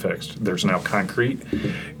has been fixed. There's now concrete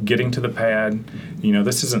getting to the pad.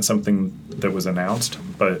 This isn't something that was announced,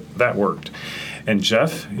 but that worked. And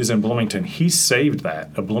Jeff is in Bloomington. He saved that.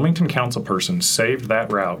 A Bloomington council person saved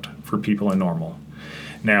that route for people in Normal.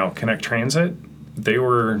 Now, Connect Transit, they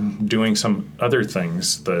were doing some other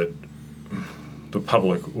things that the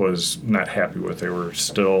public was not happy with. They were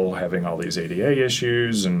still having all these ADA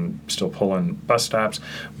issues and still pulling bus stops.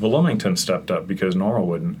 Bloomington stepped up because Normal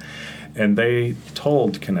wouldn't. And they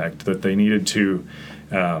told Connect that they needed to,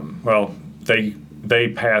 they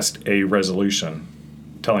passed a resolution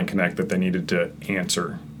telling Connect that they needed to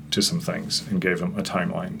answer to some things and gave them a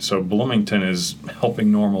timeline. So Bloomington is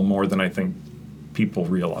helping Normal more than I think people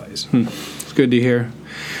realize. It's good to hear.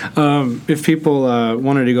 If people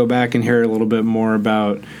wanted to go back and hear a little bit more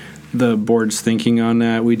about the board's thinking on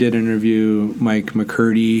that, we did interview Mike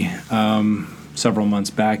McCurdy several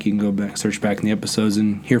months back. You can go back, search back in the episodes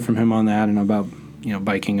and hear from him on that and about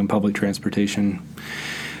biking and public transportation.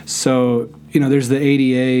 So there's the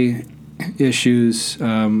ADA issues,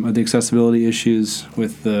 the accessibility issues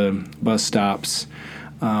with the bus stops.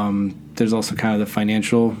 There's also kind of the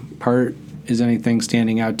financial part. Is anything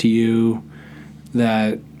standing out to you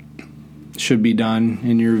that should be done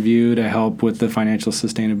in your view to help with the financial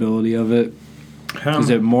sustainability of it? Is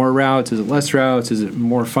it more routes? Is it less routes? Is it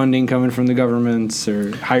more funding coming from the governments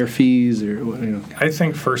or higher fees? Or I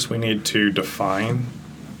think first we need to define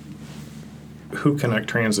who Connect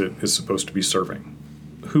Transit is supposed to be serving.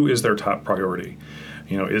 Who is their top priority?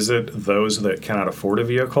 Is it those that cannot afford a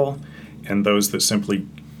vehicle and those that simply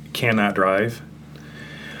cannot drive?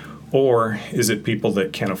 Or is it people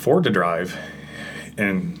that can afford to drive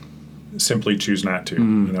and simply choose not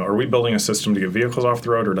to? Are we building a system to get vehicles off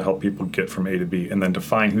the road or to help people get from A to B, and then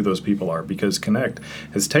define who those people are? Because Connect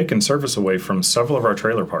has taken service away from several of our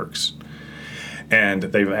trailer parks, and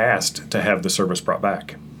they've asked to have the service brought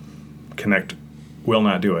back. Connect will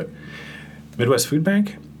not do it. Midwest Food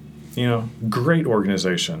Bank, great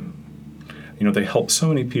organization. They help so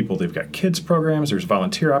many people. They've got kids programs. There's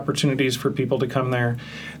volunteer opportunities for people to come there.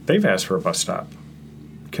 They've asked for a bus stop.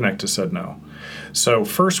 Connect has said no. So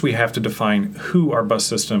first we have to define who our bus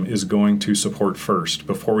system is going to support first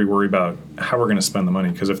before we worry about how we're going to spend the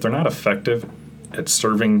money. Because if they're not effective at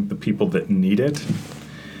serving the people that need it,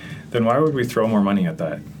 then why would we throw more money at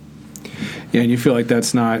that? Yeah, and you feel like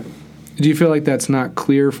that's not... Do you feel like that's not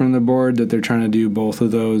clear from the board that they're trying to do both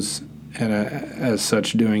of those and as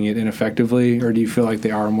such doing it ineffectively, or do you feel like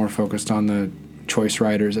they are more focused on the choice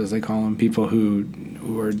riders, as they call them, people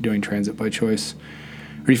who are doing transit by choice?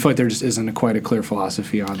 Or do you feel like there just isn't quite a clear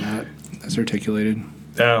philosophy on that that's articulated?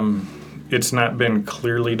 It's not been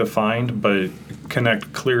clearly defined, but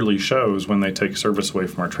Connect clearly shows when they take service away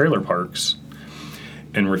from our trailer parks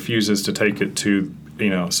and refuses to take it to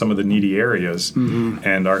some of the needy areas.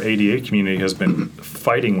 And our ADA community has been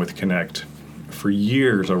fighting with Connect for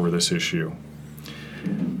years over this issue.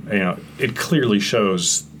 It clearly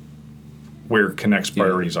shows where Connect's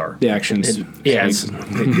priorities are. The actions.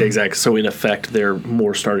 Exactly. So in effect, they're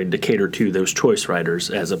more starting to cater to those choice riders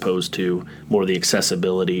as opposed to more the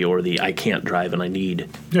accessibility or the I can't drive and I need.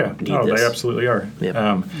 Yeah. This. They absolutely are.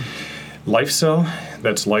 Yep. LifeCell,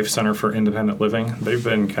 that's Life Center for Independent Living, they've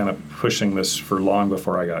been kind of pushing this for long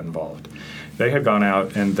before I got involved. They have gone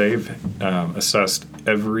out and they've assessed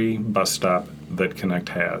every bus stop that Connect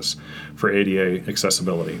has for ADA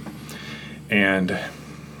accessibility. And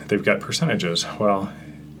they've got percentages. Well,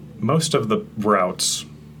 most of the routes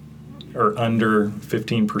are under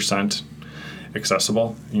 15%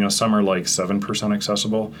 accessible. Some are like 7%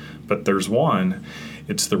 accessible, but there's one,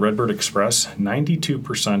 it's the Redbird Express,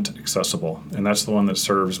 92% accessible, and that's the one that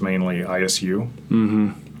serves mainly ISU.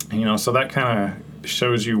 So that kind of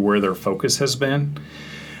shows you where their focus has been.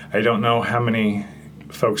 I don't know how many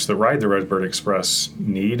folks that ride the Redbird Express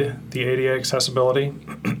need the ADA accessibility,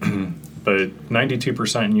 but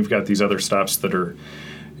 92%, and you've got these other stops that are,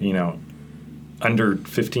 under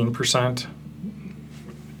 15%.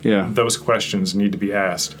 Yeah. Those questions need to be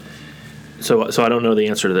asked. So I don't know the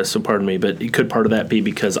answer to this, so pardon me, but could part of that be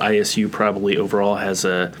because ISU probably overall has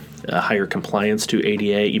a higher compliance to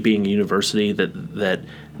ADA, being a university, that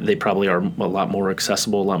they probably are a lot more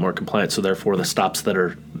accessible, a lot more compliant, so therefore the stops that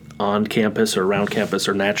are on campus or around campus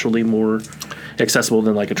are naturally more accessible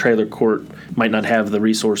than like a trailer court might not have the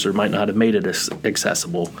resource or might not have made it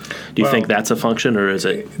accessible. Do you think that's a function, or is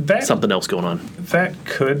it something else going on? That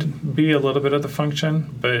could be a little bit of the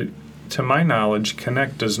function, but to my knowledge,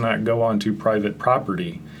 Connect does not go onto private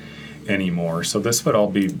property anymore. So this would all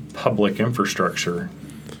be public infrastructure.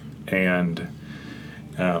 And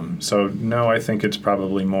so, no, I think it's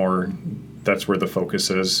probably more, that's where the focus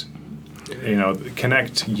is.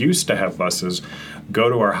 Connect used to have buses go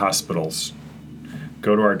to our hospitals,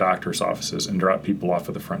 go to our doctor's offices, and drop people off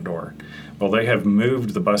at the front door. Well, they have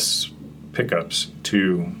moved the bus pickups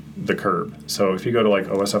to the curb. So if you go to like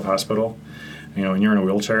OSF Hospital, and you're in a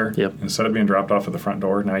wheelchair, instead of being dropped off at the front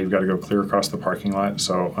door, now you've got to go clear across the parking lot.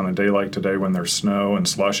 So on a day like today when there's snow and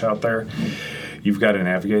slush out there, you've got to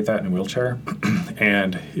navigate that in a wheelchair.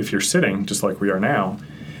 And if you're sitting, just like we are now,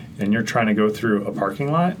 and you're trying to go through a parking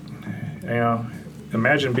lot,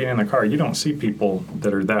 imagine being in the car. You don't see people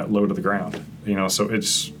that are that low to the ground, so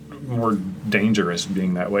it's more dangerous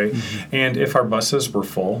being that way. Mm-hmm. And if our buses were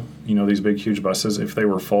full, these big, huge buses, if they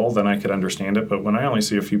were full, then I could understand it. But when I only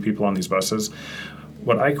see a few people on these buses,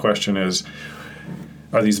 what I question is,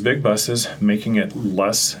 are these big buses making it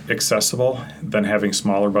less accessible than having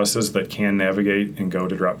smaller buses that can navigate and go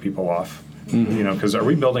to drop people off? Mm-hmm. Because are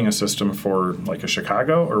we building a system for like a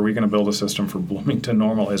Chicago, or are we going to build a system for Bloomington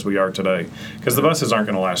Normal as we are today? Because the buses aren't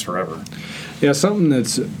going to last forever. Yeah, something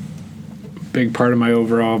that's a big part of my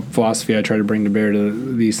overall philosophy I try to bring to bear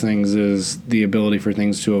to these things is the ability for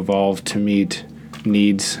things to evolve to meet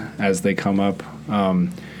needs as they come up.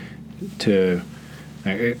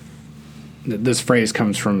 This phrase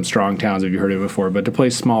comes from Strong Towns, if you heard it before, but to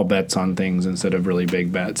place small bets on things instead of really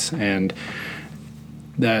big bets. And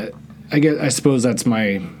that, I suppose that's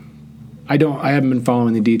my, I haven't been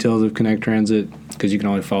following the details of Connect Transit because you can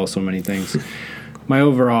only follow so many things. My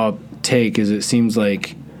overall take is it seems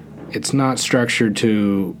like it's not structured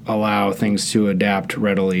to allow things to adapt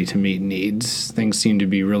readily to meet needs. Things seem to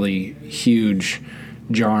be really huge,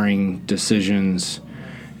 jarring decisions,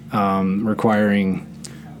 requiring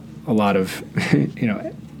a lot of,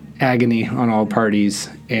 agony on all parties.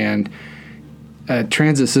 And a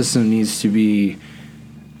transit system needs to be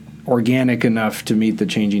organic enough to meet the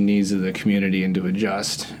changing needs of the community and to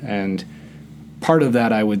adjust. And part of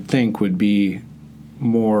that, I would think, would be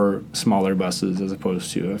more smaller buses as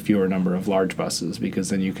opposed to a fewer number of large buses, because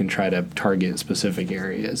then you can try to target specific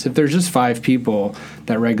areas. If there's just 5 people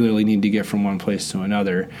that regularly need to get from one place to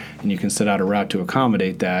another, and you can set out a route to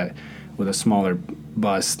accommodate that with a smaller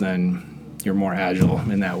bus, then you're more agile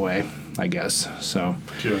in that way, I guess. So,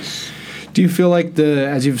 yes. Do you feel like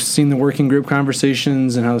as you've seen the working group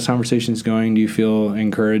conversations and how this conversation is going, do you feel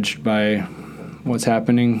encouraged by what's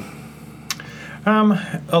happening?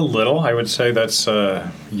 A little. I would say that's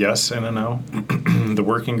a yes and a no. The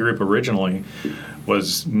working group originally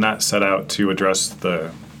was not set out to address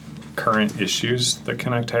the current issues that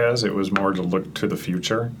Connect has. It was more to look to the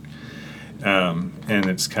future. And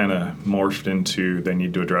it's kind of morphed into they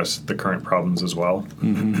need to address the current problems as well.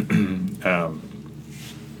 Mm-hmm.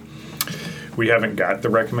 We haven't got the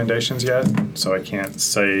recommendations yet, so I can't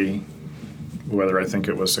say whether I think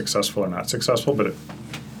it was successful or not successful, but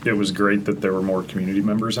it was great that there were more community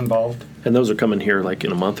members involved. And those are coming here like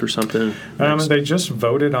in a month or something? They just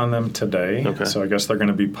voted on them today, okay. So I guess they're going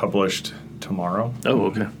to be published tomorrow. Oh,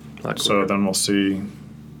 okay. So then we'll see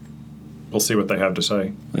what they have to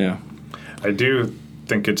say. Yeah. I do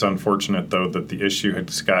think it's unfortunate, though, that the issue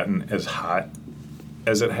has gotten as hot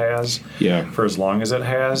as it has for as long as it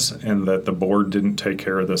has, and that the board didn't take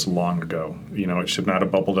care of this long ago. It should not have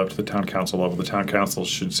bubbled up to the town council level. The town council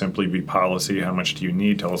should simply be policy. How much do you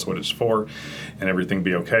need? Tell us what it's for, and everything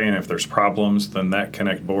be okay. And if there's problems, then that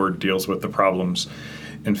Connect board deals with the problems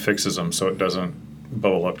and fixes them so it doesn't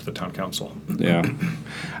bubble up to the town council. Yeah.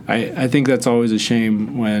 I think that's always a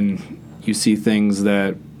shame when you see things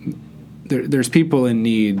that there's people in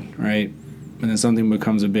need, right? And then something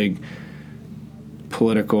becomes a big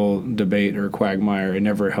political debate or quagmire. It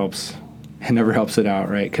never helps it out,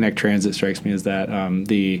 right? Connect Transit strikes me as that.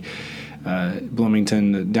 The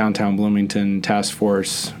downtown Bloomington task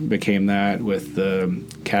force became that with the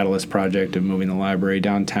Catalyst project of moving the library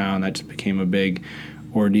downtown. That just became a big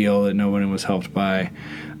ordeal that no one was helped by.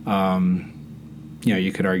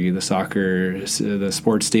 You could argue the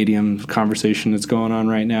sports stadium conversation that's going on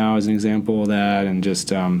right now is an example of that, and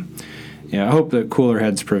just Yeah, I hope that cooler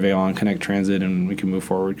heads prevail on Connect Transit and we can move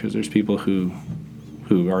forward because there's people who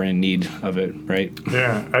are in need of it, right?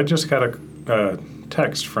 Yeah, I just got a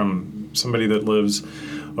text from somebody that lives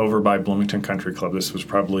over by Bloomington Country Club. This was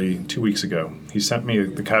probably 2 weeks ago. He sent me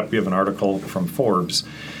the copy of an article from Forbes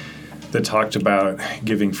that talked about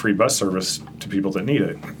giving free bus service to people that need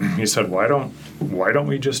it. He said, why don't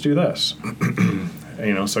we just do this?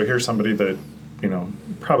 So here's somebody that,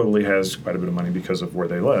 probably has quite a bit of money because of where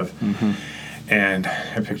they live. Mm-hmm. And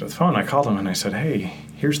I picked up the phone, I called him, and I said, hey,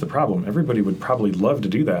 here's the problem. Everybody would probably love to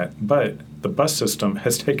do that, but the bus system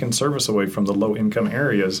has taken service away from the low-income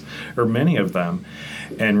areas, or many of them,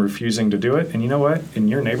 and refusing to do it. And you know what? In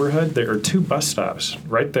your neighborhood, there are 2 bus stops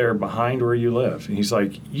right there behind where you live. And he's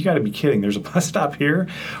like, you got to be kidding. There's a bus stop here?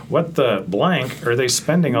 What the blank are they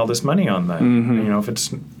spending all this money on then?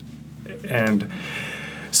 Mm-hmm. And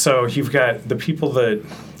so you've got the people that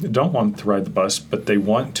don't want to ride the bus, but they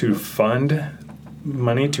want to fund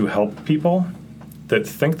money to help people that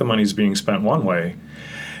think the money's being spent one way,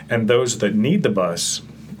 and those that need the bus,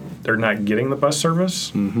 they're not getting the bus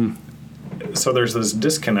service. Mm-hmm. So there's this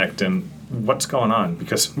disconnect in what's going on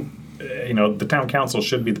because, the town council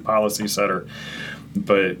should be the policy setter,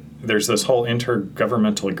 but there's this whole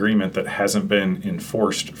intergovernmental agreement that hasn't been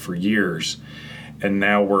enforced for years, and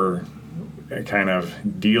now we're kind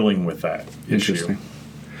of dealing with that issue.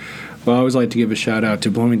 Well, I always like to give a shout out to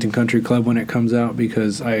Bloomington Country Club when it comes out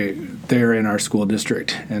because they're in our school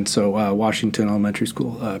district, and so Washington Elementary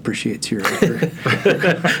School appreciates your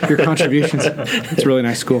contributions. It's a really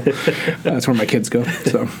nice school. That's where my kids go.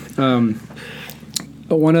 So,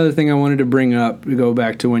 but one other thing I wanted to bring up, to go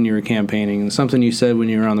back to when you were campaigning, and something you said when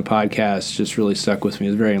you were on the podcast just really stuck with me. It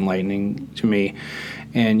was very enlightening to me.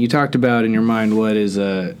 And you talked about in your mind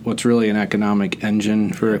what's really an economic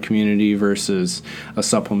engine for a community versus a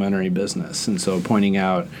supplementary business. And so pointing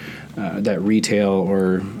out that retail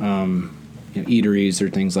or eateries or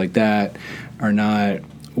things like that are not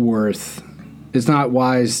worth – it's not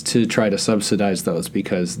wise to try to subsidize those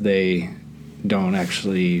because they don't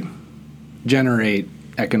actually generate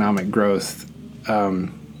economic growth.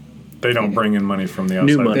 They don't bring in money from the outside.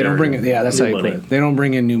 New money. They don't bring it. Yeah, that's New how you money. put it. They don't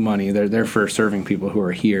bring in new money. They're for serving people who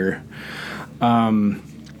are here.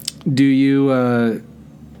 Do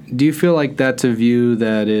you feel like that's a view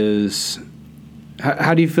that is?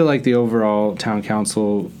 How do you feel like the overall town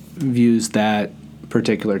council views that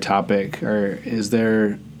particular topic, or is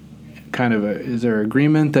there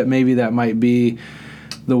agreement that maybe that might be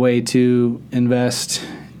the way to invest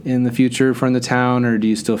in the future from the town, or do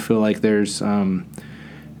you still feel like there's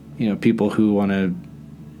people who want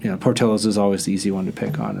to, Portillo's is always the easy one to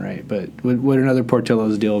pick on, right? But would another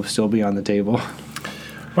Portillo's deal still be on the table?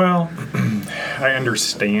 Well, I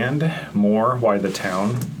understand more why the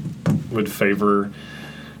town would favor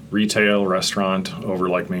retail, restaurant over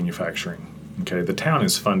like manufacturing. Okay, the town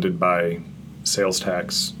is funded by sales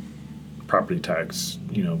tax, property tax,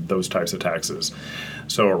 those types of taxes.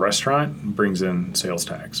 So a restaurant brings in sales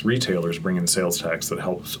tax. Retailers bring in sales tax that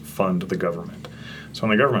helps fund the government. So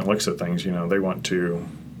when the government looks at things, they want to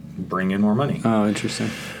bring in more money. Oh, interesting.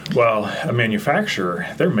 Well, a manufacturer,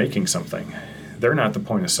 they're making something. They're not the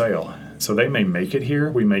point of sale. So they may make it here.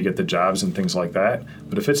 We may get the jobs and things like that.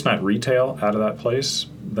 But if it's not retail out of that place,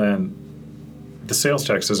 then the sales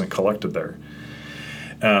tax isn't collected there.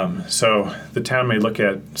 So the town may look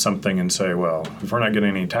at something and say, well, if we're not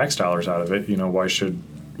getting any tax dollars out of it, why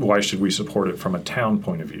should we support it from a town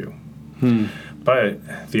point of view?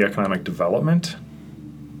 But the economic development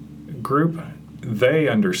group, they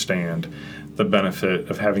understand the benefit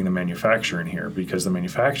of having the manufacturer in here because the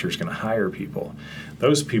manufacturer is going to hire people.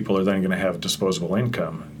 Those people are then going to have disposable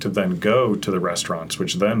income to then go to the restaurants,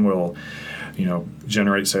 which then will,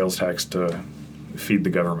 generate sales tax to feed the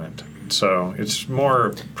government. So it's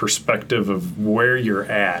more perspective of where you're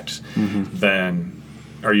at than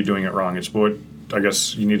are you doing it wrong. It's what I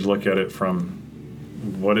guess you need to look at it from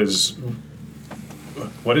what is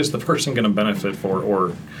the person going to benefit for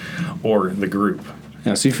or the group.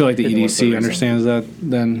 Yeah, so you feel like the what's the EDC reason? Understands that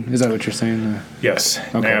then? Is that what you're saying? Yes.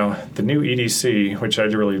 Okay. Now, the new EDC, which I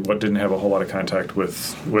didn't have a whole lot of contact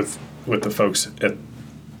with the folks at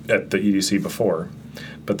the EDC before,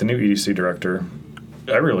 but the new EDC director,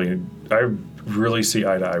 I really see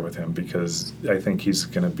eye to eye with him because I think he's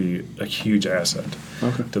going to be a huge asset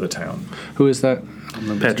to the town. Who is that?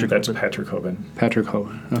 That's Patrick Hoban. Patrick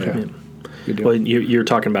Hoban. Okay. Yeah. Good deal. Well, you're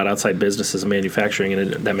talking about outside businesses and manufacturing,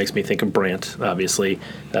 and that makes me think of Brant, obviously.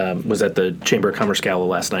 Was at the Chamber of Commerce Gala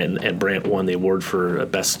last night, and Brant won the award for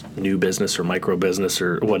Best New Business or Micro Business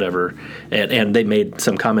or whatever. And they made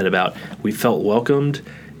some comment about, we felt welcomed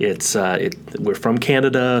We're from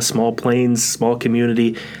Canada, small plains, small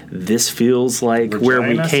community. This feels like where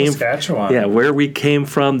we came. Saskatchewan. Yeah, where we came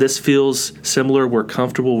from. This feels similar. We're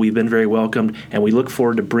comfortable. We've been very welcomed, and we look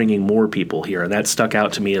forward to bringing more people here. And that stuck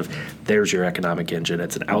out to me. There's your economic engine.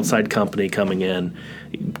 It's an outside company coming in,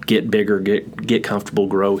 get bigger, get comfortable,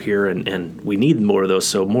 grow here, and we need more of those.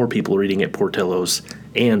 So more people are eating at Portillo's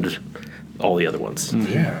and all the other ones.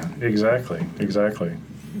 Yeah, exactly.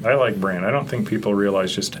 I like Brand. I don't think people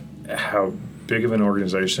realize just how big of an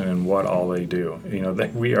organization and what all they do.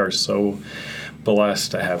 We are so blessed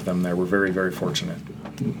to have them there. We're very, very fortunate.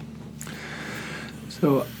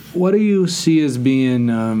 So, what do you see as being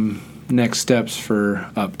next steps for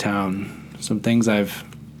Uptown? Some things I've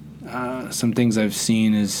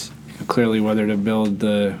seen is clearly whether to build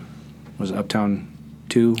Uptown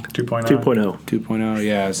 2.0. 2.0,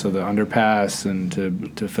 yeah. So the underpass and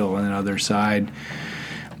to fill in the other side.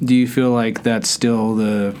 Do you feel like that's still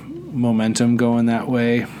the momentum going that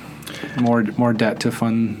way? More debt to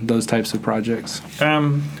fund those types of projects?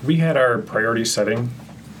 We had our priority setting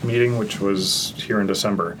meeting, which was here in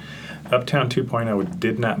December. Uptown 2.0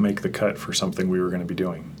 did not make the cut for something we were going to be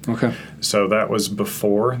doing. Okay. So that was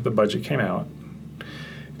before the budget came out.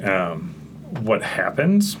 What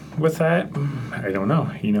happens with that? I don't know.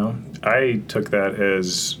 I took that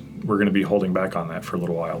as we're going to be holding back on that for a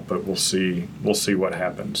little while, but we'll see what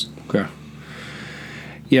happens. Okay.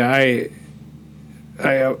 Yeah, I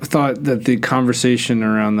thought that the conversation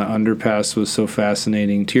around the underpass was so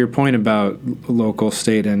fascinating. To your point about local,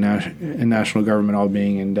 state, and national government all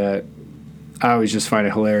being in debt, I always just find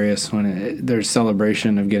it hilarious when there's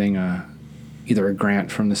celebration of getting either a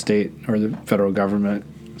grant from the state or the federal government.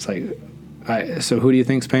 It's like, so who do you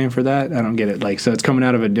think's paying for that? I don't get it. So it's coming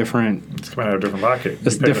out of a different... It's coming out of a different pocket.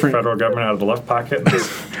 It's you pay different. The federal government out of the left pocket, and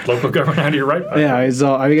the local government out of your right pocket. Yeah,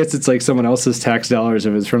 I guess it's like someone else's tax dollars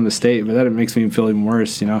if it's from the state, but that makes me feel even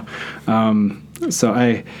worse, So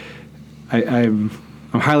I'm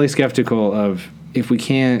highly skeptical of if we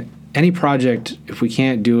can't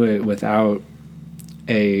do it without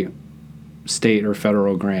a state or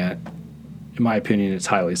federal grant. In my opinion, it's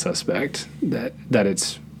highly suspect that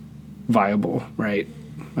it's viable, right?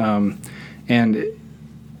 And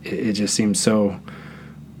it just seems so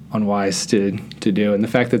unwise to do. And the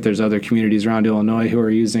fact that there's other communities around Illinois who are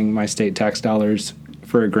using my state tax dollars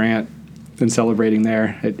for a grant and celebrating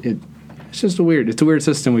there, it's just a weird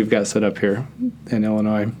system we've got set up here in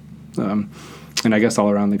Illinois, and I guess all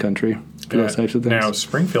around the country for those types of things. Now,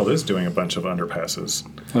 Springfield is doing a bunch of underpasses.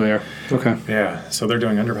 Oh, they are? Okay. Yeah, so they're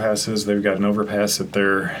doing underpasses. They've got an overpass at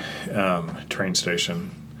their train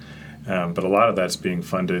station. But a lot of that's being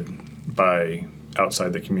funded by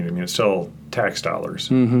outside the community. I mean, it's still tax dollars,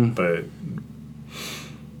 but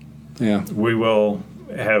yeah, we will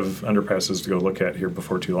have underpasses to go look at here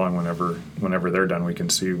before too long. Whenever they're done, we can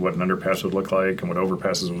see what an underpass would look like and what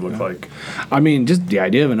overpasses would look like. I mean, just the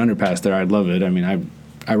idea of an underpass there, I'd love it. I mean,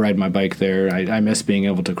 I ride my bike there. I miss being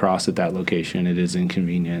able to cross at that location. It is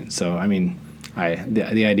inconvenient. So, I mean,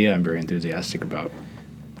 the idea I'm very enthusiastic about.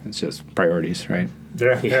 It's just priorities, right?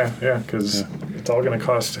 Yeah, because it's all going to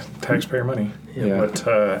cost taxpayer money. Yeah. What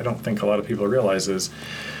I don't think a lot of people realize is,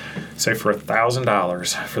 say for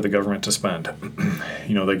 $1,000 for the government to spend,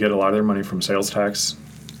 they get a lot of their money from sales tax.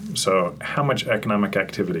 So how much economic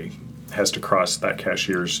activity has to cross that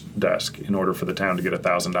cashier's desk in order for the town to get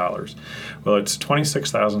 $1,000? Well, it's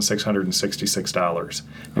 $26,666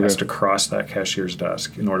 has to cross that cashier's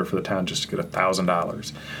desk in order for the town just to get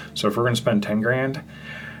 $1,000. So if we're going to spend $10,000,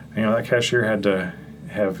 that cashier had to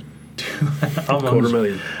have almost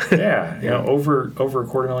 $250,000. Yeah, over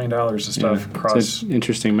 $250,000 of stuff cross. It's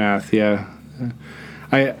interesting math. Yeah,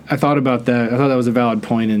 I thought about that. I thought that was a valid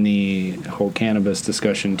point in the whole cannabis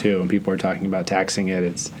discussion too. When people are talking about taxing it,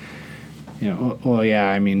 it's well, yeah.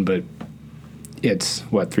 I mean, but it's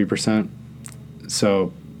what 3%.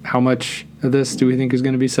 So how much of this do we think is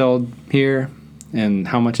going to be sold here, and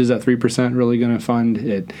how much is that 3% really going to fund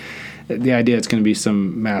it? The idea it's going to be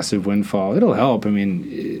some massive windfall. It'll help. I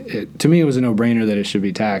mean, to me, it was a no-brainer that it should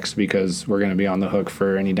be taxed because we're going to be on the hook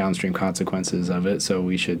for any downstream consequences of it. So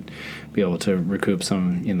we should be able to recoup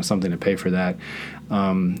something to pay for that.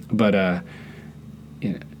 But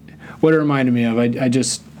what it reminded me of, I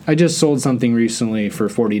just sold something recently for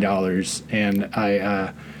 $40, and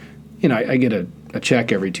I get a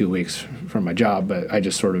check every 2 weeks from my job, but I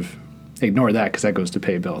just sort of ignore that because that goes to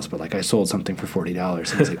pay bills. But I sold something for $40, and I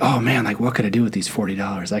was like, oh man, what could I do with these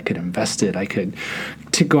 $40? I could invest it. I could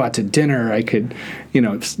go out to dinner. I could,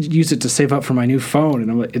 use it to save up for my new phone.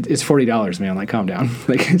 And I'm like, it's $40, man. Calm down.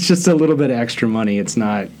 It's just a little bit of extra money. It's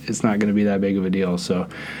not going to be that big of a deal. So,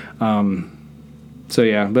 So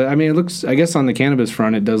yeah, but I mean, it looks. I guess on the cannabis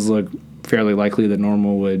front, it does look fairly likely that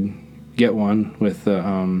Normal would get one with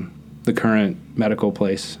the current medical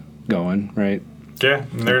place going, right? Yeah,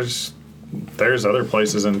 and there's other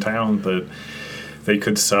places in town that they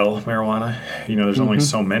could sell marijuana. There's only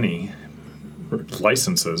so many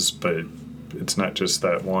licenses, but it's not just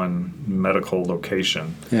that one medical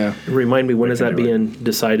location. Yeah. Remind me, when is that do it. being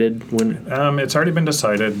decided? When? It's already been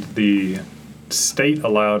decided. The state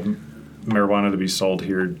allowed marijuana to be sold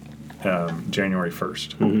here January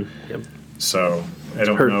 1st. Yep. So I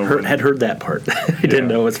don't know. Had heard that part. I didn't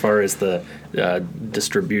know as far as the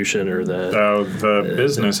distribution or the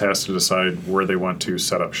business has to decide where they want to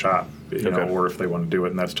set up shop, Okay. or if they want to do it,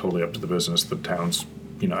 and that's totally up to the business. The town's,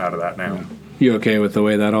 out of that now. You okay with the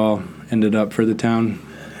way that all ended up for the town?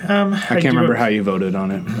 I can't remember how you voted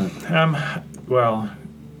on it. But. Well,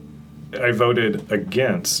 I voted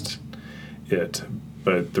against it,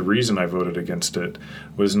 but the reason I voted against it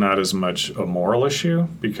was not as much a moral issue,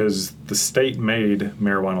 because the state made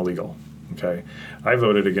marijuana legal. Okay, I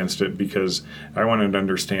voted against it because I wanted to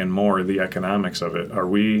understand more the economics of it. Are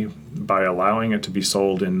we, by allowing it to be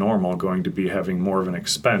sold in Normal, going to be having more of an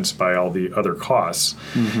expense by all the other costs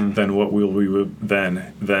than what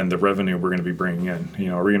than the revenue we're going to be bringing in?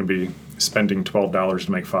 Are we going to be spending $12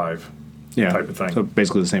 to make $5? Yeah, type of thing. So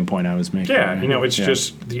basically the same point I was making. Yeah, it's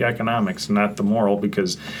just the economics, not the moral,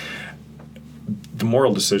 because the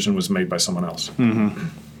moral decision was made by someone else. Mm-hmm.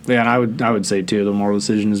 Yeah, and I would say too, the moral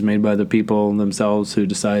decision is made by the people themselves who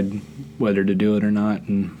decide whether to do it or not.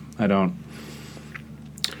 And I don't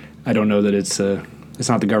know that it's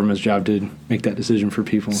not the government's job to make that decision for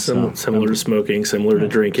people. Similar to smoking, similar to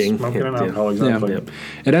drinking. Smoking and alcohol, exactly. Yeah.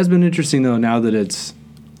 It has been interesting though, now that it's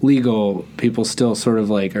legal, people still sort of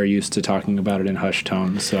like are used to talking about it in hushed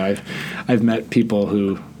tones. So I've met people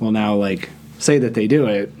who will now like say that they do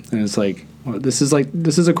it, and it's like, well, this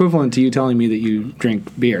is equivalent to you telling me that you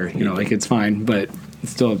drink beer. Like it's fine, but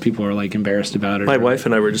still people are like embarrassed about it. My wife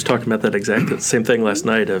and I were just talking about that exact same thing last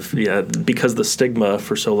night. Because the stigma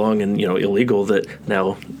for so long and illegal, that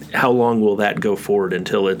now how long will that go forward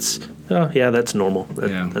until it's that's normal.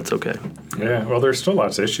 That's okay. Yeah, well, there's still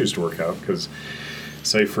lots of issues to work out because,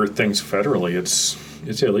 say, for things federally,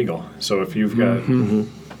 it's illegal. So if you've got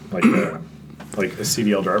like a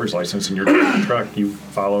CDL driver's license and you're driving a truck, you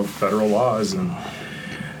follow federal laws, and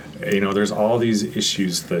there's all these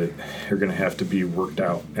issues that are going to have to be worked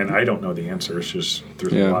out. And I don't know the answer. It's just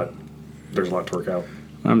there's a lot to work out.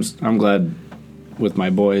 I'm glad with my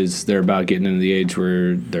boys, they're about getting into the age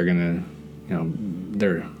where they're gonna,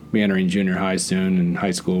 they're be entering junior high soon, and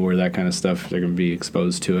high school where that kind of stuff, they're going to be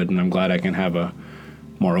exposed to it. And I'm glad I can have a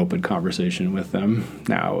more open conversation with them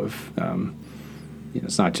now. If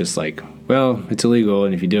it's not just like, well, it's illegal,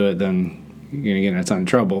 and if you do it, then you're going to get in a ton of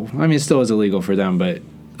trouble. I mean, it still is illegal for them, but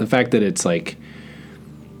the fact that it's a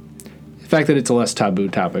less taboo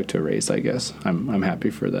topic to raise, I guess, I'm happy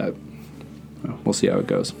for that. We'll see how it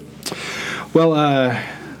goes. Well,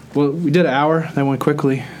 we did an hour. That went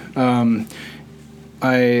quickly. Two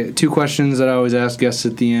questions that I always ask guests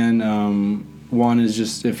at the end. One is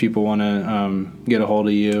just if people want to get a hold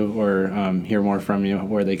of you or hear more from you,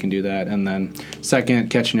 where they can do that. And then second,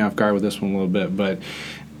 catching you off guard with this one a little bit, but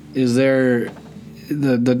is there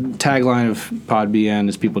the tagline of PodBN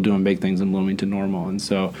is people doing big things in Bloomington Normal. And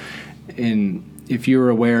so if you're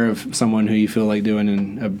aware of someone who you feel like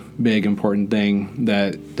doing a big, important thing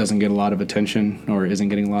that doesn't get a lot of attention or isn't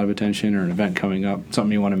getting a lot of attention, or an event coming up,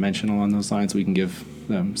 something you want to mention along those lines, we can give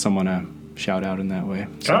someone a shout out in that way.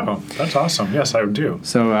 So, that's awesome. Yes, I would do.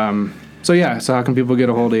 So how can people get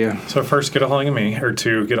a hold of you? So first, get a hold of me, or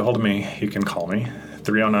to get a hold of me, you can call me,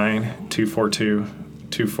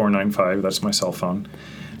 309-242-2495. That's my cell phone.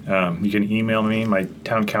 You can email me. My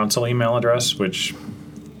town council email address, which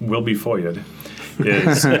will be FOIA'd,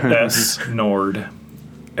 is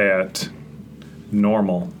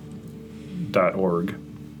snord@normal.org.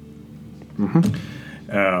 Mm-hmm.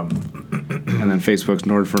 And then Facebook's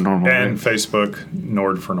Nord for Normal. And right? Facebook,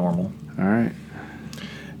 Nord for Normal. All right.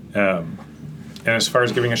 And as far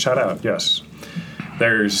as giving a shout out, yes.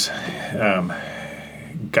 There's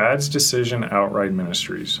God's Decision Outreach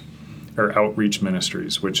Ministries,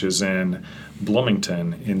 which is in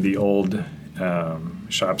Bloomington in the old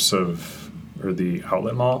the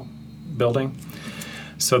Outlet Mall building.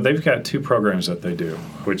 So they've got two programs that they do,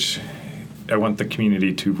 which I want the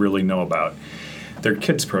community to really know about. They're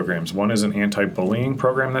kids programs. One is an anti-bullying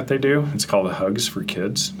program that they do. It's called Hugs for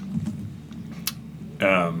Kids.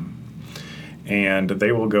 And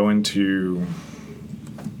they will go into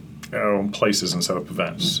places and set up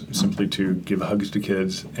events, simply to give hugs to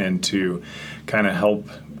kids and to kind of help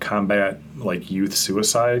combat like youth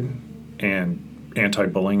suicide and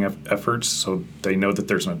anti-bullying efforts, so they know that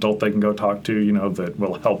there's an adult they can go talk to, that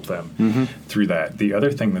will help them through that. The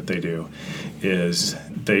other thing that they do is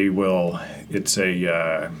it's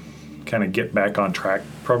a kind of get back on track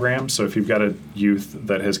program. So if you've got a youth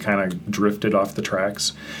that has kind of drifted off the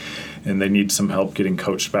tracks and they need some help getting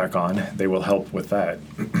coached back on, they will help with that.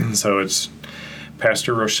 So it's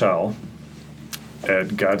Pastor Rochelle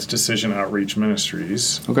at God's Decision Outreach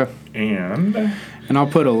Ministries. Okay. And I'll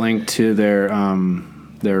put a link to their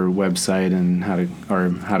website and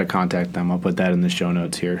how to contact them. I'll put that in the show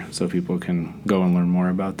notes here so people can go and learn more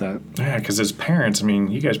about that. Yeah, because as parents,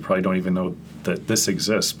 you guys probably don't even know that this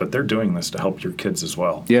exists, but they're doing this to help your kids as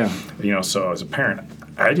well. Yeah. So as a parent,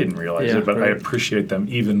 I didn't realize it, but I appreciate them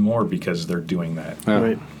even more because they're doing that.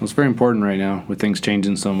 Right. Well, it's very important right now with things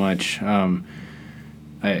changing so much.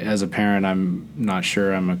 As a parent, I'm not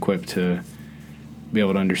sure I'm equipped to be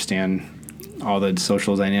able to understand all the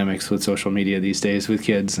social dynamics with social media these days with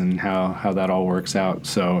kids and how that all works out.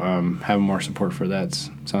 So having more support for that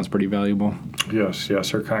sounds pretty valuable. Yes,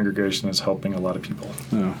 our congregation is helping a lot of people.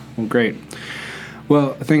 Oh, well, great.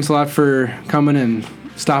 Well, thanks a lot for coming and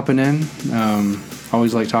stopping in.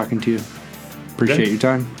 Always like talking to you. Appreciate your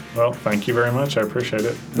time. Well, thank you very much. I appreciate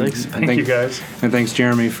it. Thanks. Thank you, guys. And thanks,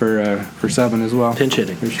 Jeremy, for subbing as well. Pinch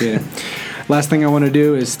hitting. Appreciate it. Last thing I want to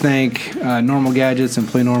do is thank Normal Gadgets and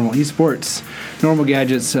Play Normal Esports. Normal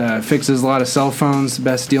Gadgets fixes a lot of cell phones.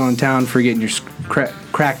 Best deal in town for getting your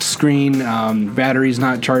cracked screen, batteries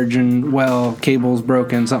not charging well, cables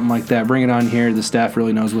broken, something like that. Bring it on here. The staff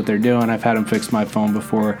really knows what they're doing. I've had them fix my phone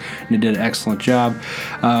before, and they did an excellent job.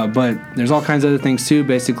 But there's all kinds of other things too.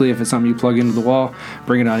 Basically, if it's something you plug into the wall,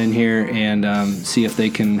 bring it on in here and see if they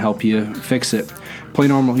can help you fix it. Play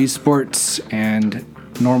Normal Esports and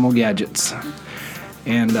Normal Gadgets.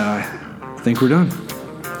 And I think we're done.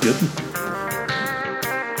 Good.